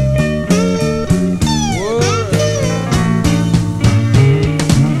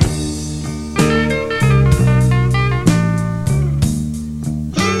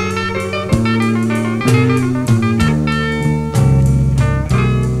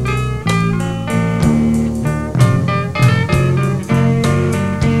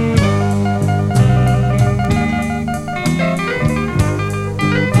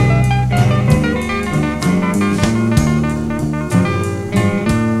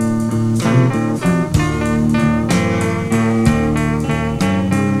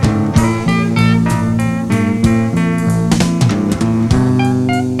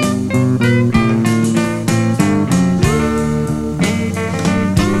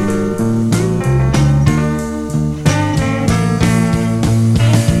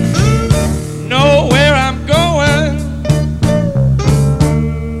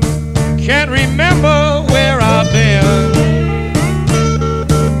 Remember where I've been.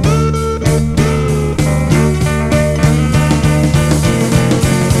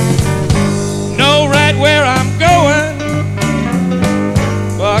 Know right where I'm going,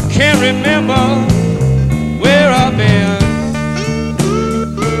 but I can't remember where I've been.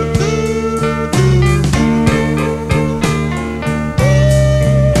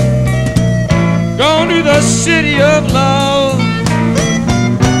 Gone to the city of love,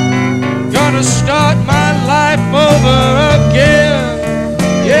 gonna start my life over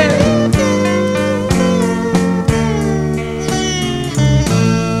again, yeah.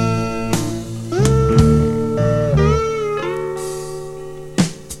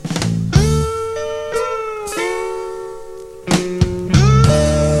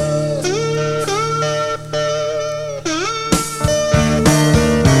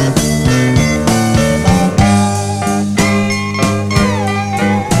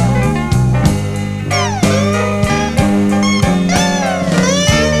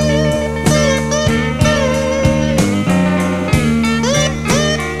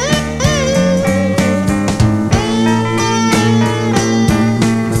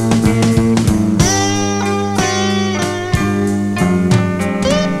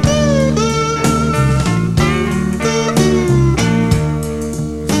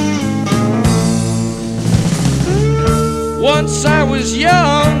 Once I was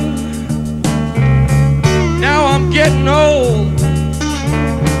young, now I'm getting old.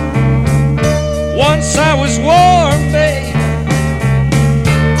 Once I was warm, babe,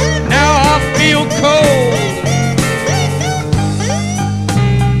 now I feel cold.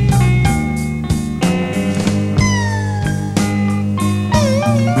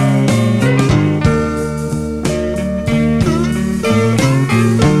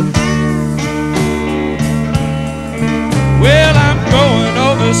 Well, I'm going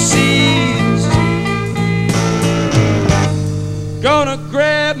overseas.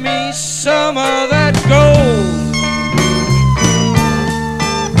 me some of that gold.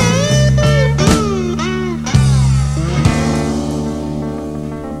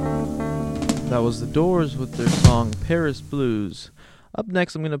 That was The Doors with their song Paris Blues. Up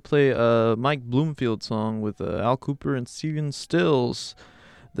next, I'm going to play a Mike Bloomfield song with Al Cooper and Stephen Stills.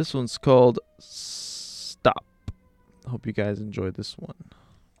 This one's called Stop. Hope you guys enjoy this one.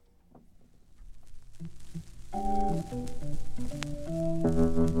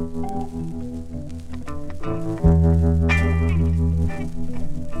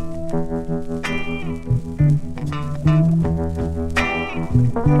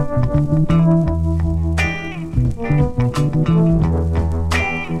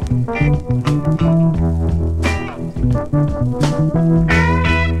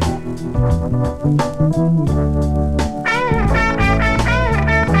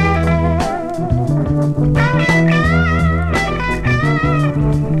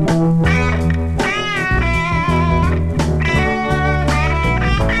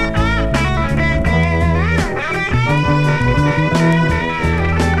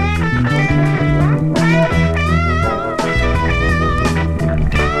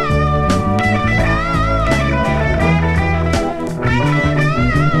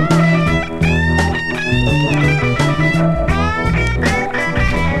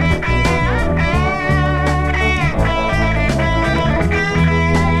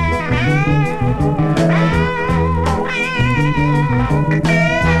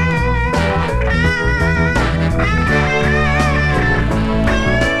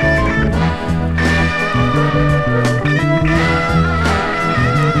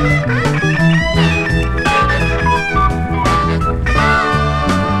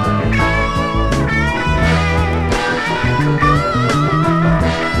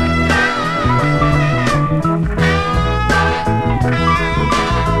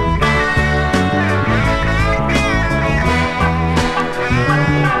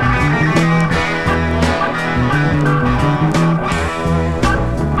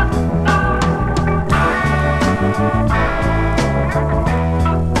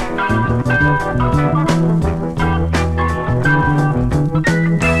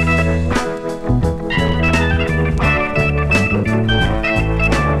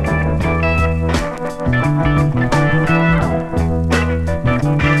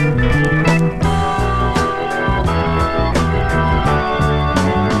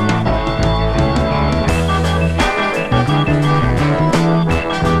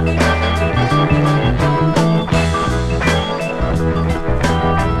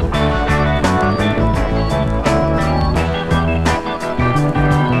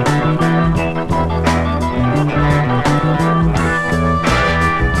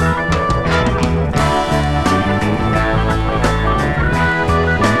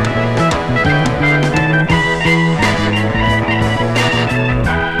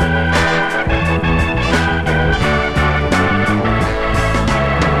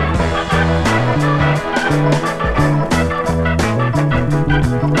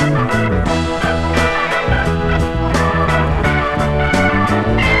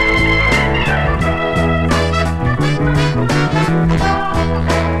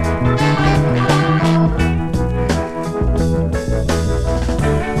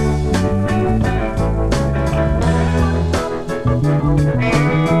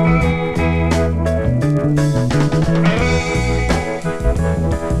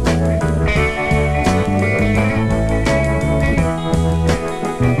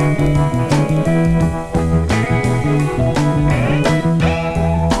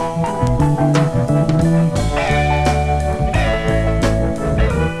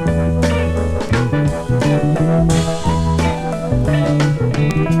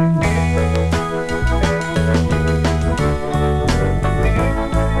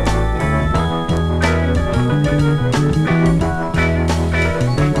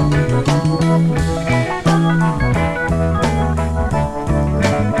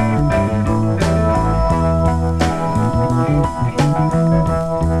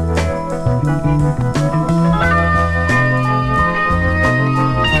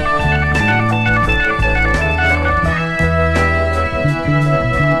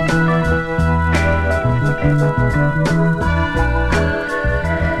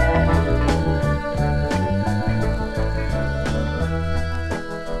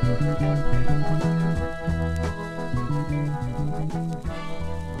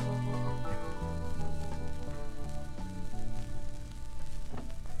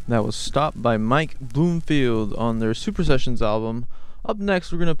 That was Stop by Mike Bloomfield on their Super Sessions album. Up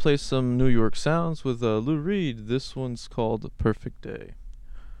next, we're going to play some New York sounds with Lou Reed. This one's called Perfect Day.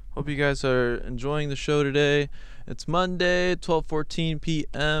 Hope you guys are enjoying the show today. It's Monday, 12:14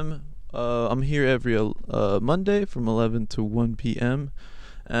 p.m. I'm here every Monday from 11 to 1 p.m.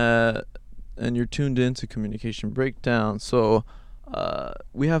 And you're tuned in to Communication Breakdown. So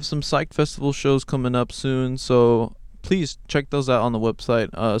we have some Psych Festival shows coming up soon. So please check those out on the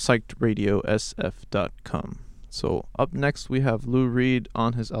website, psychedradiosf.com. So up next we have Lou Reed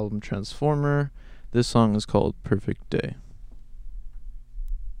on his album Transformer. This song is called Perfect Day.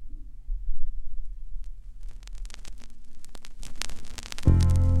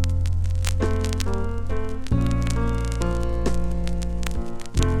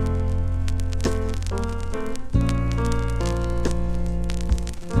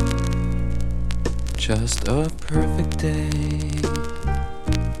 Just a perfect day.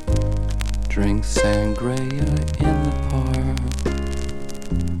 Drink sangria in the park.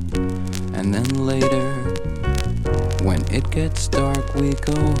 And then later, when it gets dark, we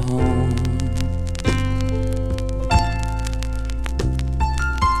go home.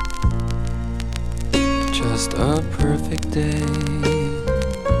 Just a perfect day.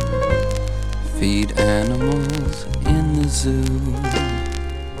 Feed animals in the zoo.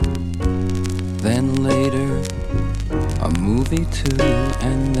 Then later, a movie too,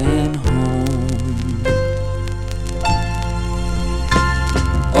 and then home.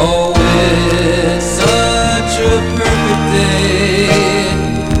 Oh, it's such a perfect day.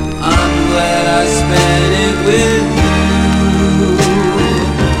 I'm glad I spent it with you.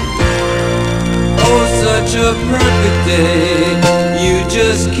 Oh, such a perfect day. You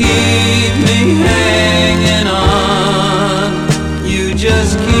just keep me hanging on. You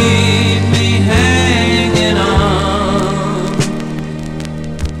just keep me hanging on.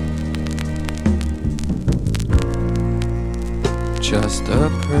 Just a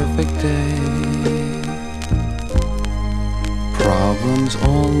perfect day. Problems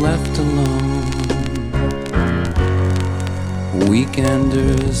all left alone.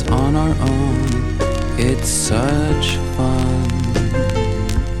 Weekenders on our own. It's such fun.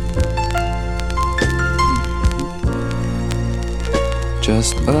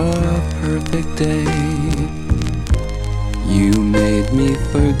 Just a perfect day. You made me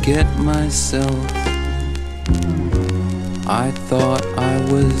forget myself. I thought I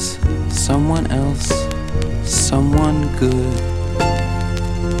was someone else, someone good.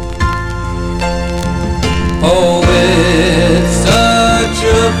 Oh, it's such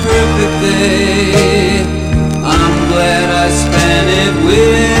a perfect day. I'm glad I spent it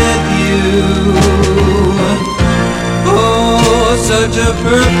with you. Oh, such a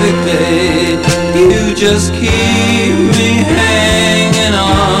perfect day. You just keep me hanging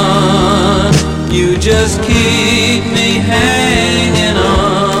on. You just keep me hanging on.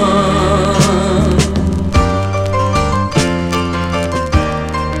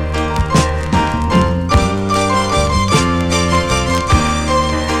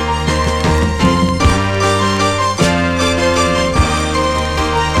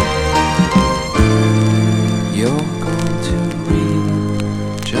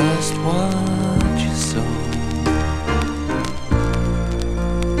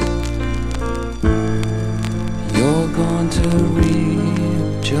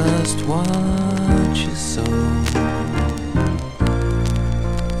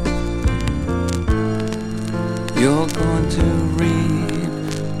 You're going to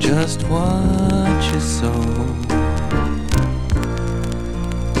reap just what you sow.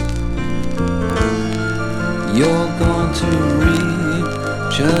 You're going to reap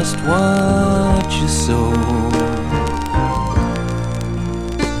just what you sow.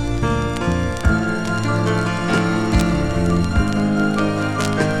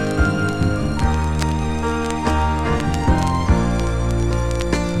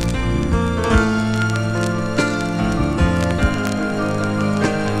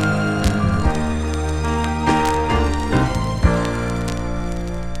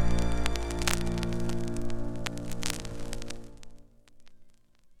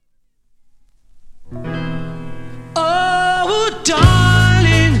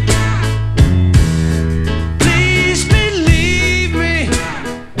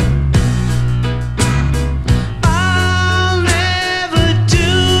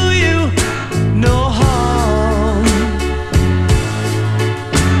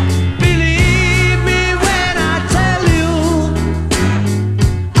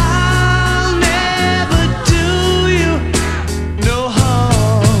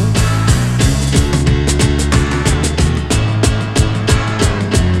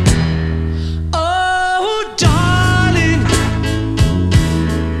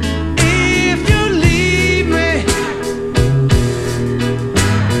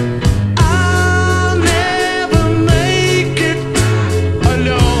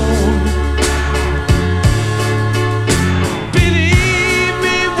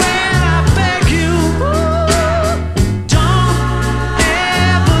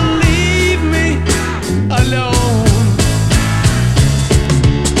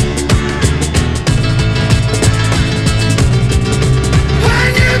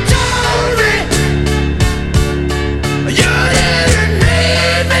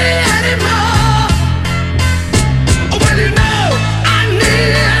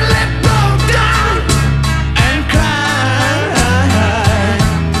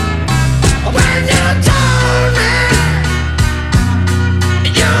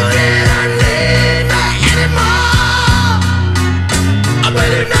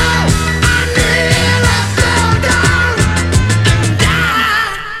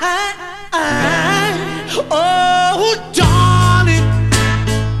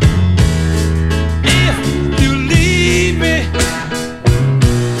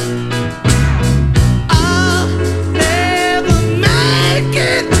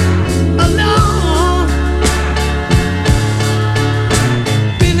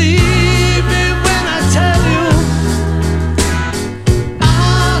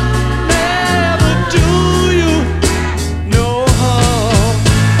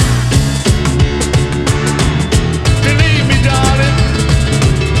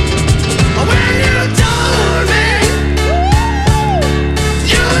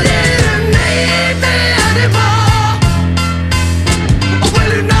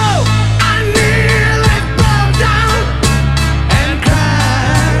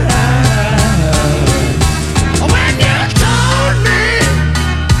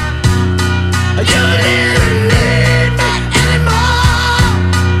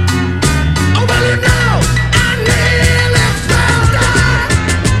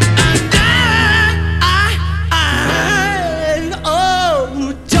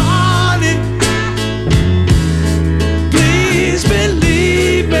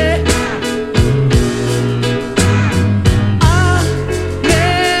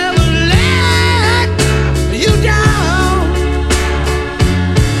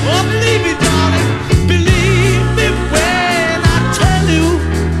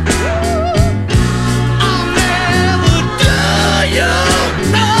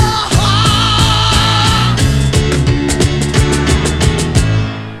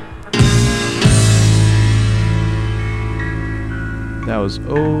 was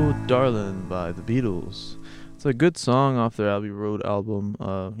Oh Darlin' by the Beatles. It's a good song off their Abbey Road album.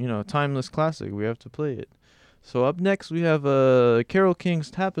 A timeless classic. We have to play it. So up next we have Carole King's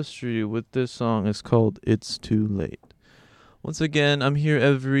Tapestry with this song. It's called It's Too Late. Once again, I'm here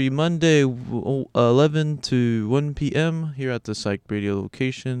every Monday, 11 to 1 p.m. here at the Psych Radio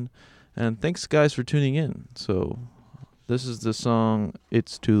location. And thanks, guys, for tuning in. So this is the song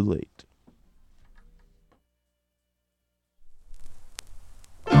It's Too Late.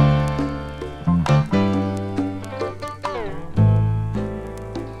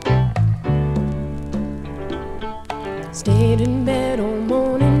 Stayed in bed all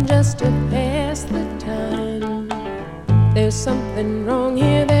morning just to pass the time. There's something wrong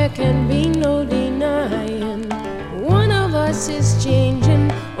here, there can be no denying. One of us is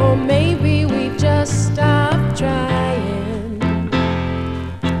changing, or maybe we just stopped trying.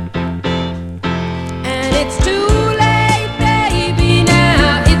 And it's too late, baby,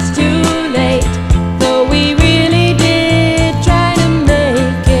 now it's too late. Though we really did try to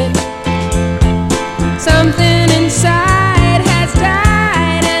make it. Something inside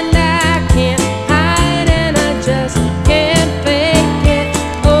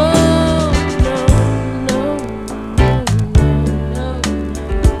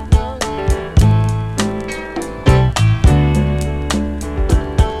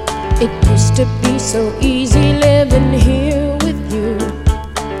to be so easy living here with you.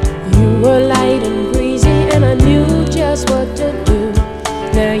 You were light and breezy and I knew just what to do.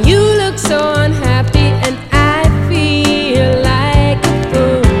 Now you look so unhappy and I feel like a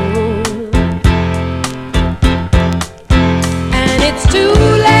fool. And it's too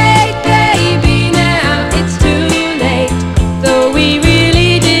late, baby, now it's too late. Though we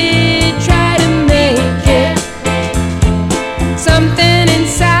really did try to make it. Something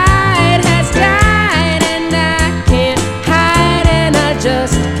inside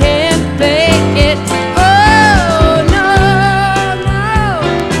just can't fake it. Oh no, no.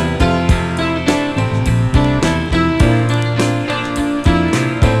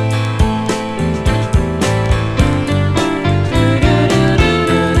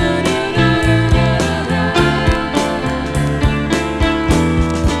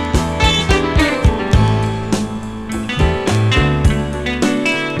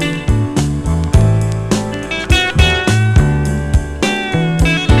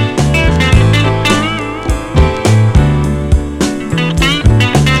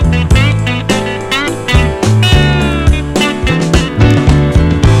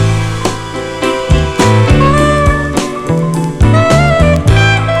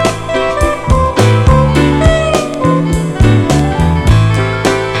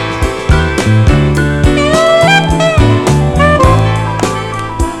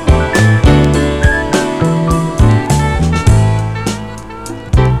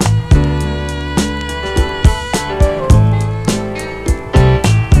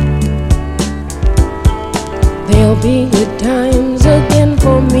 Be good times again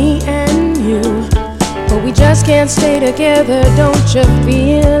for me and you, but we just can't stay together, don't you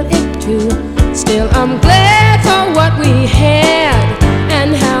feel it too? Still I'm glad for what we had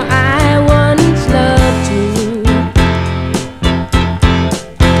and how I once loved you.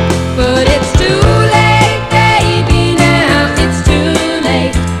 But it's too late, baby, now it's too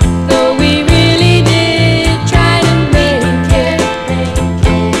late. Though we really did try to make it.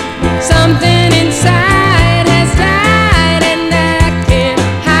 Something inside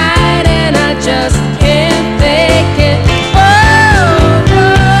just can't fake it. Oh no,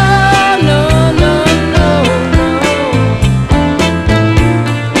 no, no, no,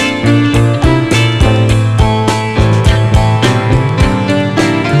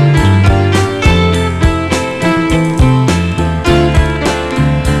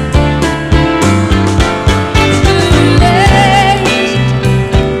 It's too late,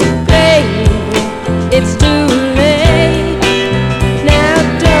 baby. It's too late now,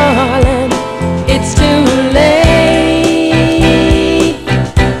 darling. It's too late.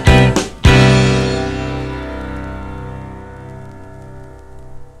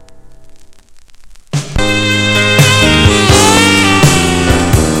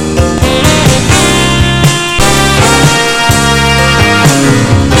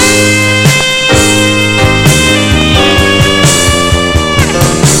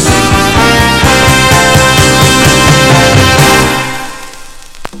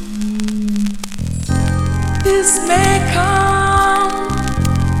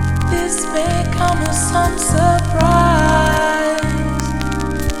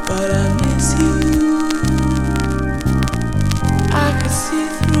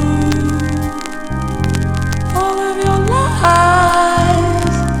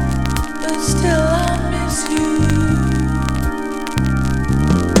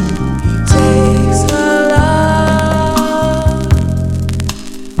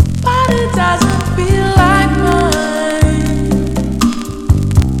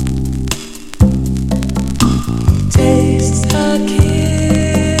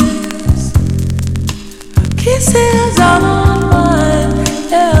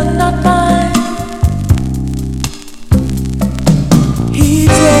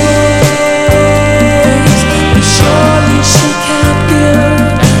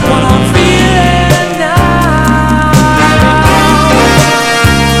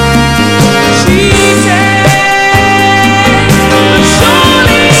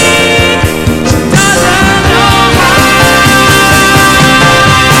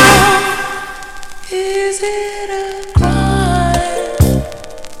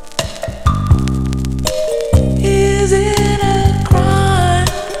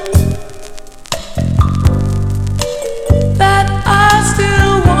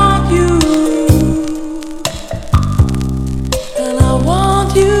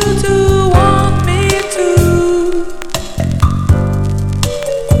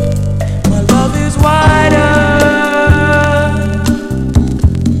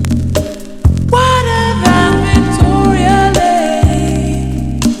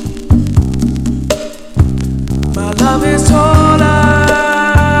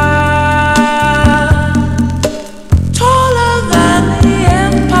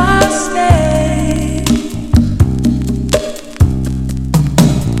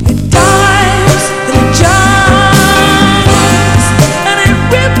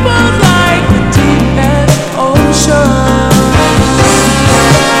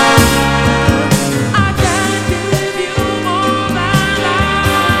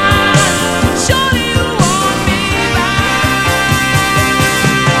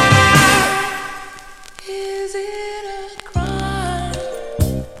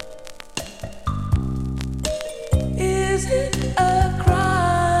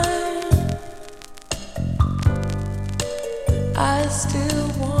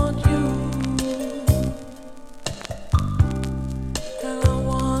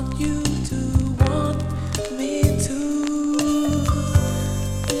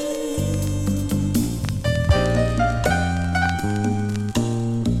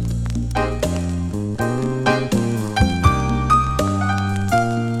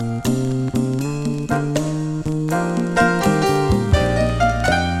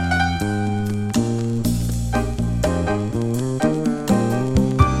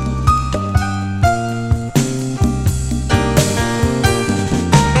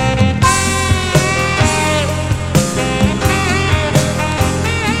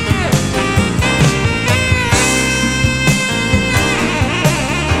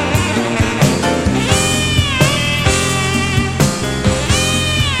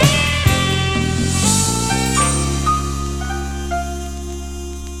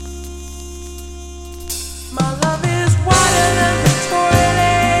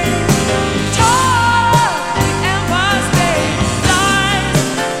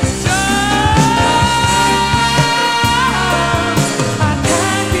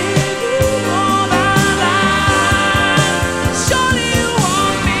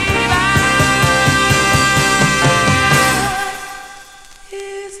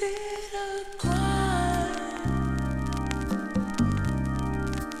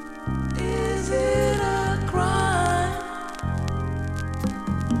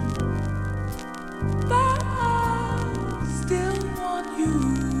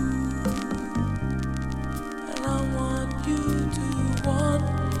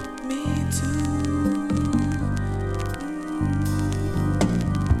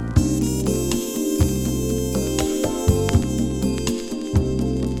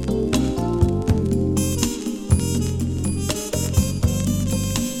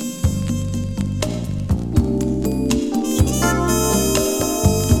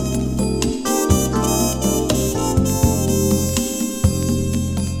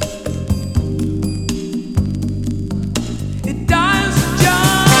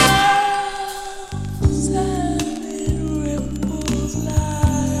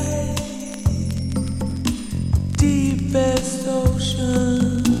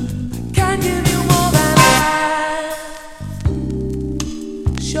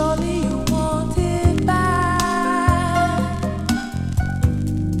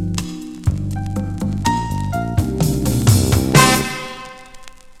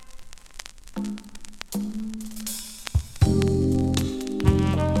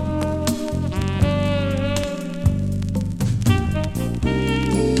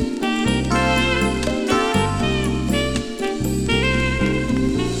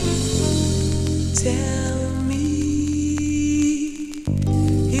 Tell me,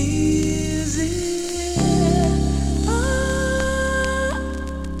 is it a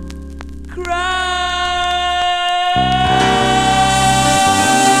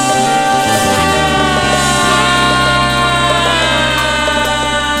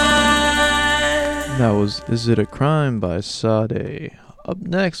That was Is It a Crime by Sade. Up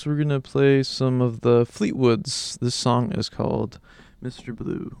next, we're going to play some of the Fleetwoods. This song is called Mr.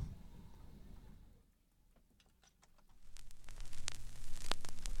 Blue.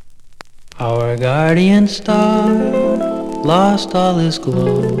 Our guardian star lost all his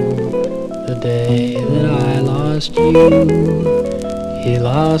glow the day that I lost you. He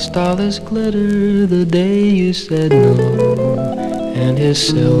lost all his glitter the day you said no, and his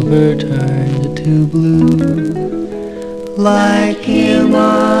silver turned to blue. Like him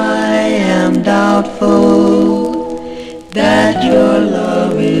I am doubtful that your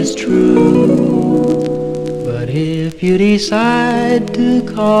love is true. But if you decide to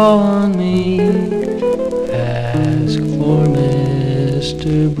call on me, ask for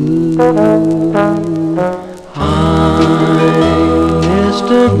Mr. Blue. I'm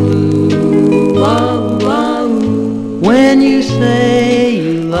Mr. Blue. Whoa, whoa. When you say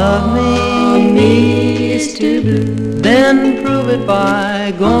you love me, Mr. Blue, then prove it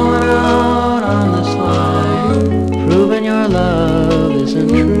by going out on the side, proving your love isn't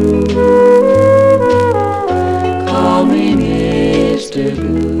true. Call me Mr.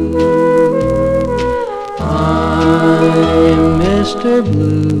 Blue. I'm Mr.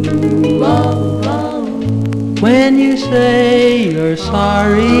 Blue. Whoa, whoa. When you say you're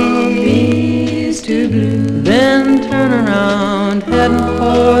sorry, Mr. Blue, then turn around, heading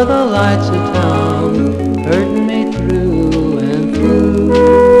for the lights of town, hurting me through and through.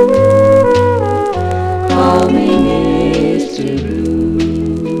 Call me Mr.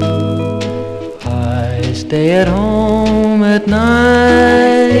 Blue. I stay at home at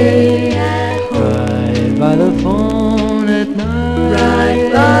night, right by the phone at night,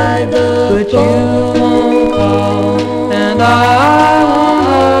 right by the but phone. You won't call, and I won't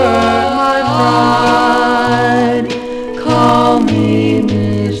hurt my pride. Call me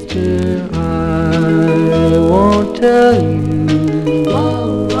Mr. I won't tell you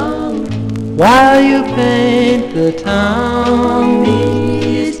while you paint the town,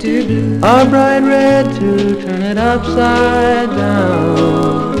 Mr. Blue, a bright red to turn it upside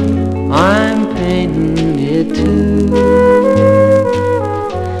down. I'm painting it too,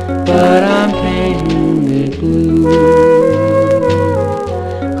 but I'm painting it blue.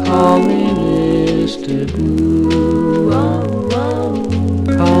 Call me Mr. Blue.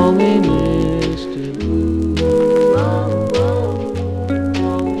 Call me Mr. Blue.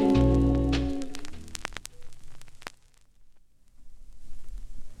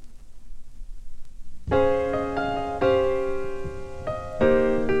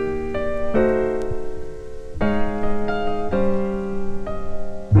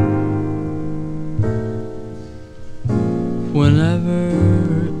 Whenever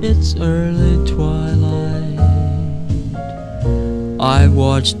it's early twilight, I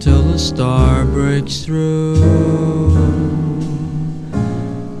watch till the star breaks through.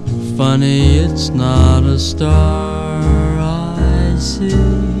 Funny, it's not a star I see,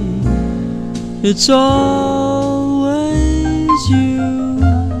 it's always you.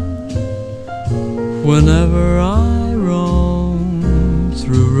 Whenever I roam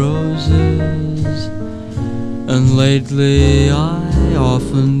through roses, and lately I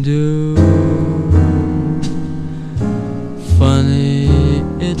often do. Funny,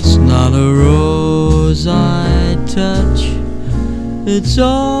 it's not a rose I touch, it's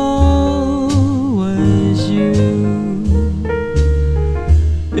always you.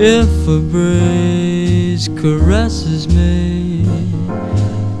 If a breeze caresses me,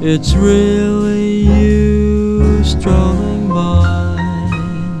 it's really you strolling by.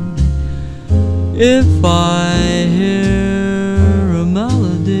 If I hear a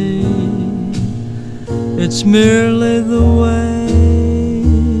melody, it's merely the way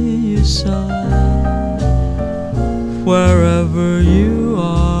you sigh. Wherever you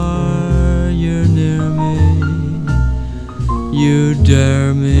are, you're near me. You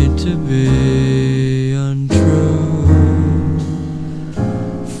dare me to be untrue.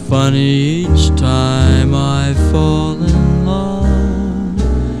 Funny, each time I fall in love,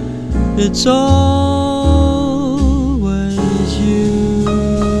 it's always you.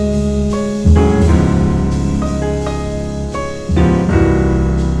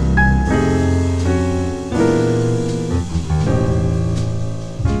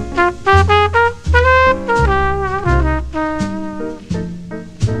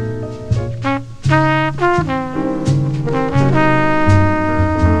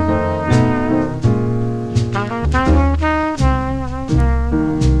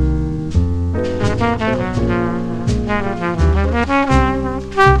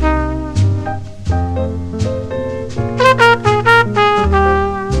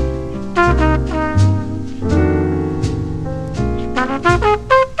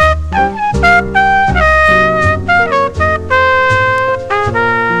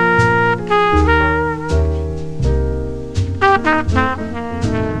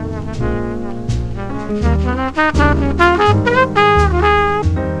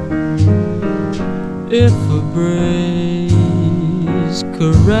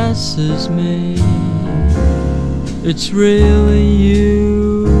 caresses me. It's really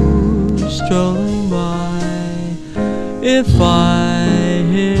you strolling by. If I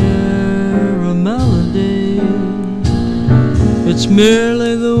hear a melody, it's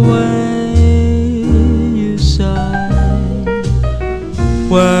merely the way you sigh.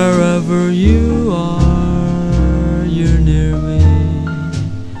 Wherever you are, you're near me.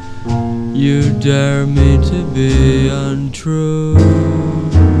 You dare me to be untrue.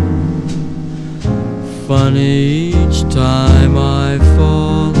 Funny, each time I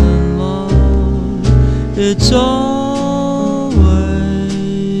fall in love, it's always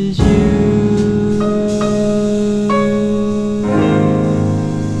you.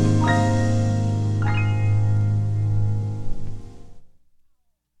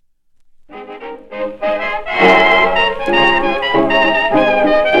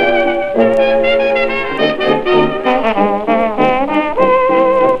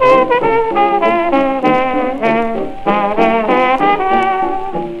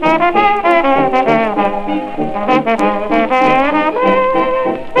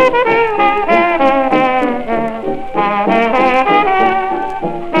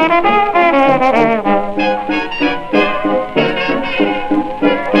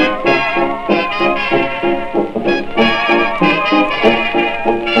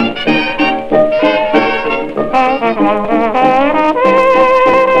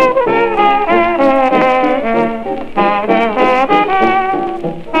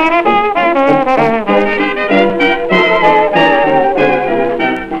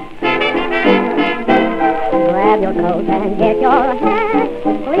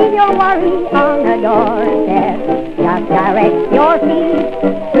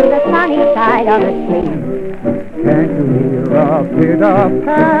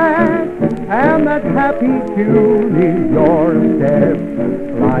 And that happy tune is your step.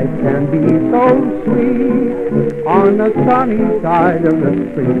 Life can be so sweet on the sunny side of the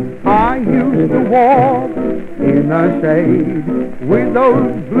street. I used to walk in the shade with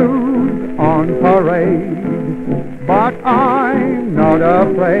those blues on parade, but I'm not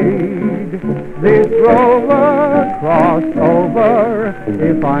afraid. This rover crossed over.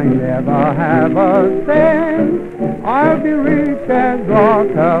 If I never have a cent, I'll be rich as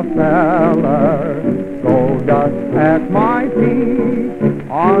Rockefeller. Gold dust at my feet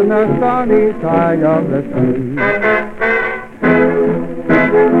on the sunny side of the street.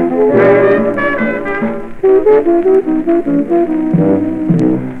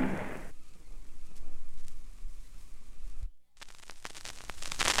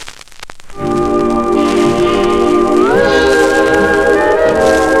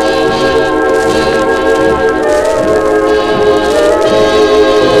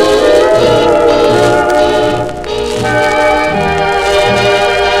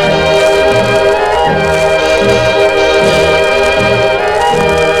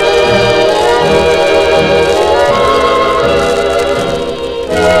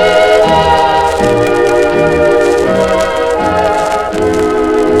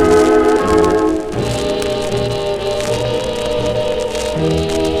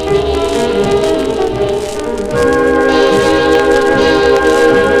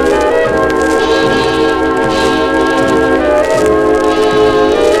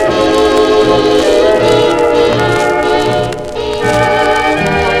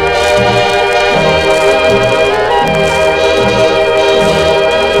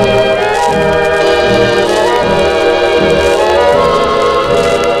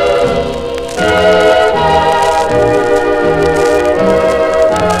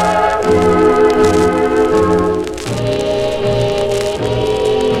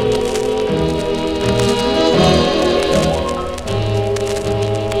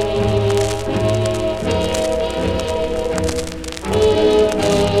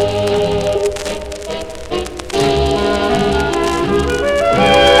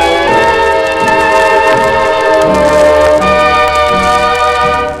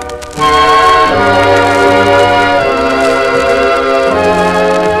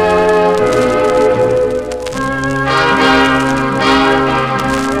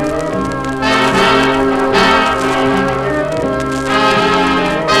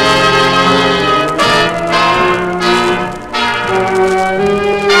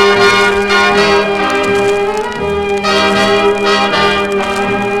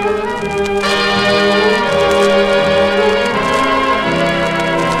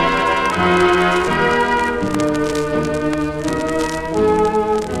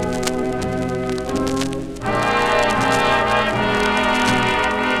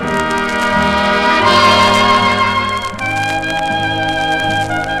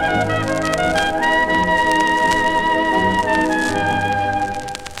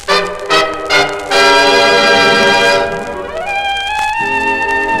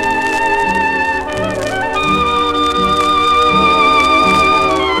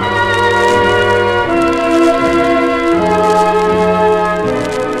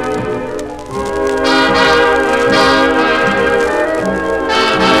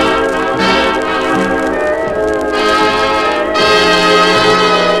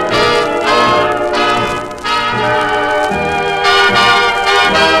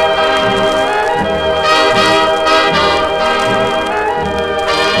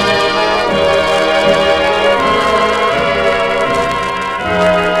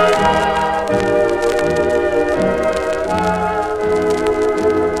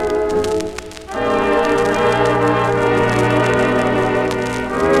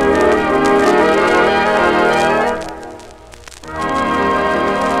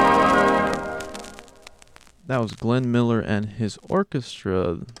 That was Glenn Miller and his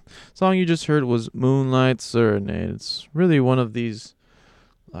orchestra. The song you just heard was Moonlight Serenade. It's really one of these,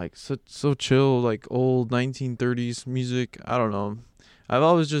 like, so chill, like, old 1930s music. I don't know. I've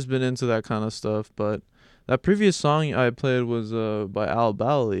always just been into that kind of stuff, but that previous song I played was by Al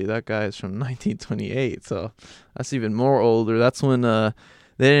Bali. That guy is from 1928, so that's even more older. That's when they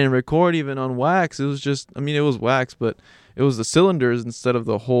didn't record even on wax. It was just, I mean, it was wax, but it was the cylinders instead of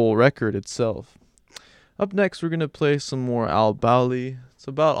the whole record itself. Up next, we're going to play some more Al Bali. It's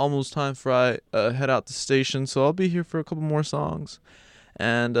about almost time for I head out the station, so I'll be here for a couple more songs.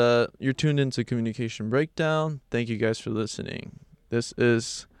 And you're tuned into Communication Breakdown. Thank you guys for listening. This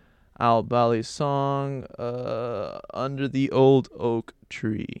is Al Bali's song, Under the Old Oak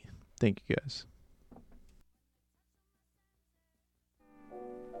Tree. Thank you guys.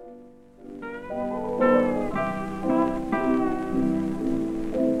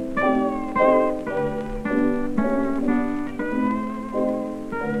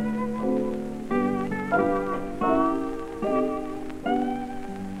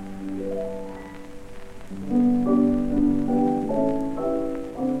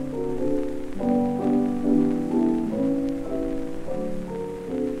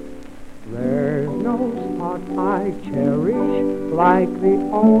 I cherish like the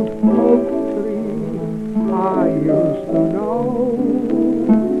old oak tree I used to know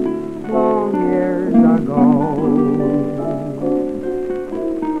long years ago.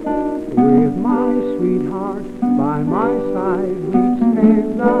 With my sweetheart by my side, we'd spend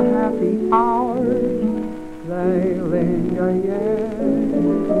the happy hours. They linger yet,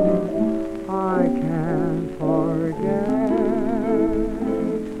 I can't forget.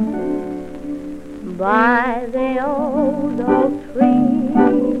 By the old oak tree,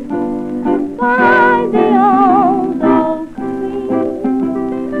 by the old oak tree,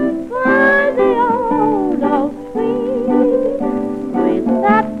 by the old oak tree, we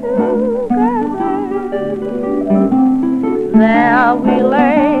sat together. There we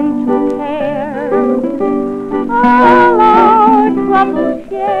learned to care, all our troubles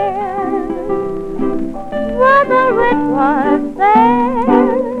share, whether it was fair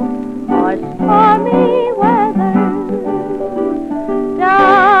or stormy weather.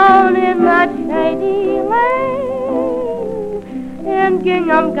 Down in that shady lane, in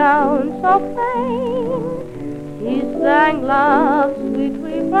gingham gown so plain, she sang love's sweet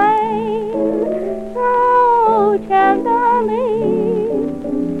refrain so tenderly.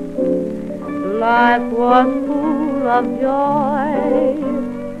 Life was full of joy,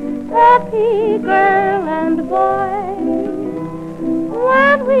 happy girl and boy,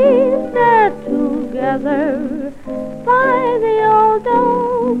 when we sat together by the old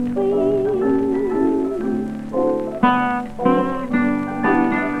oak tree.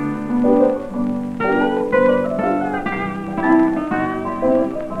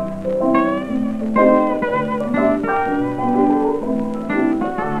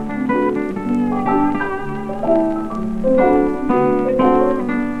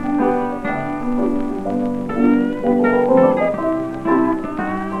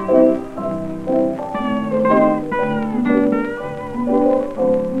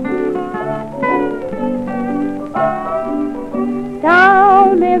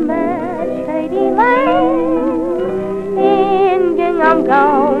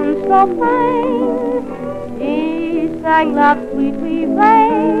 So plain, she sang that sweet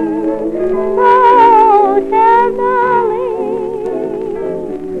refrain so tenderly.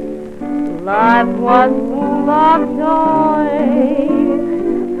 Life was full of joy,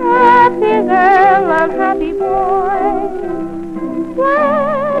 happy girl and happy boy,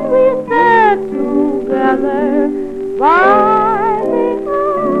 when we sat together by the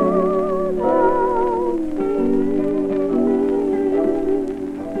old oak tree.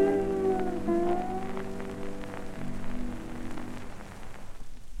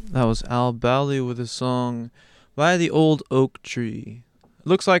 That was Al Bali with his song By the Old Oak Tree. It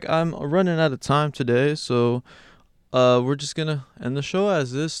looks like I'm running out of time today, so we're just going to end the show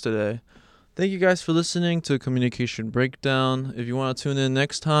as is today. Thank you guys for listening to Communication Breakdown. If you want to tune in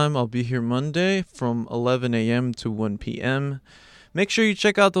next time, I'll be here Monday from 11 a.m. to 1 p.m. Make sure you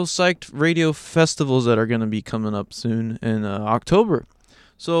check out those psyched radio festivals that are going to be coming up soon in October.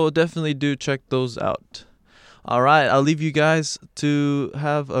 So definitely do check those out. All right, I'll leave you guys to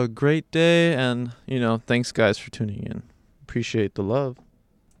have a great day, and, thanks guys for tuning in. Appreciate the love.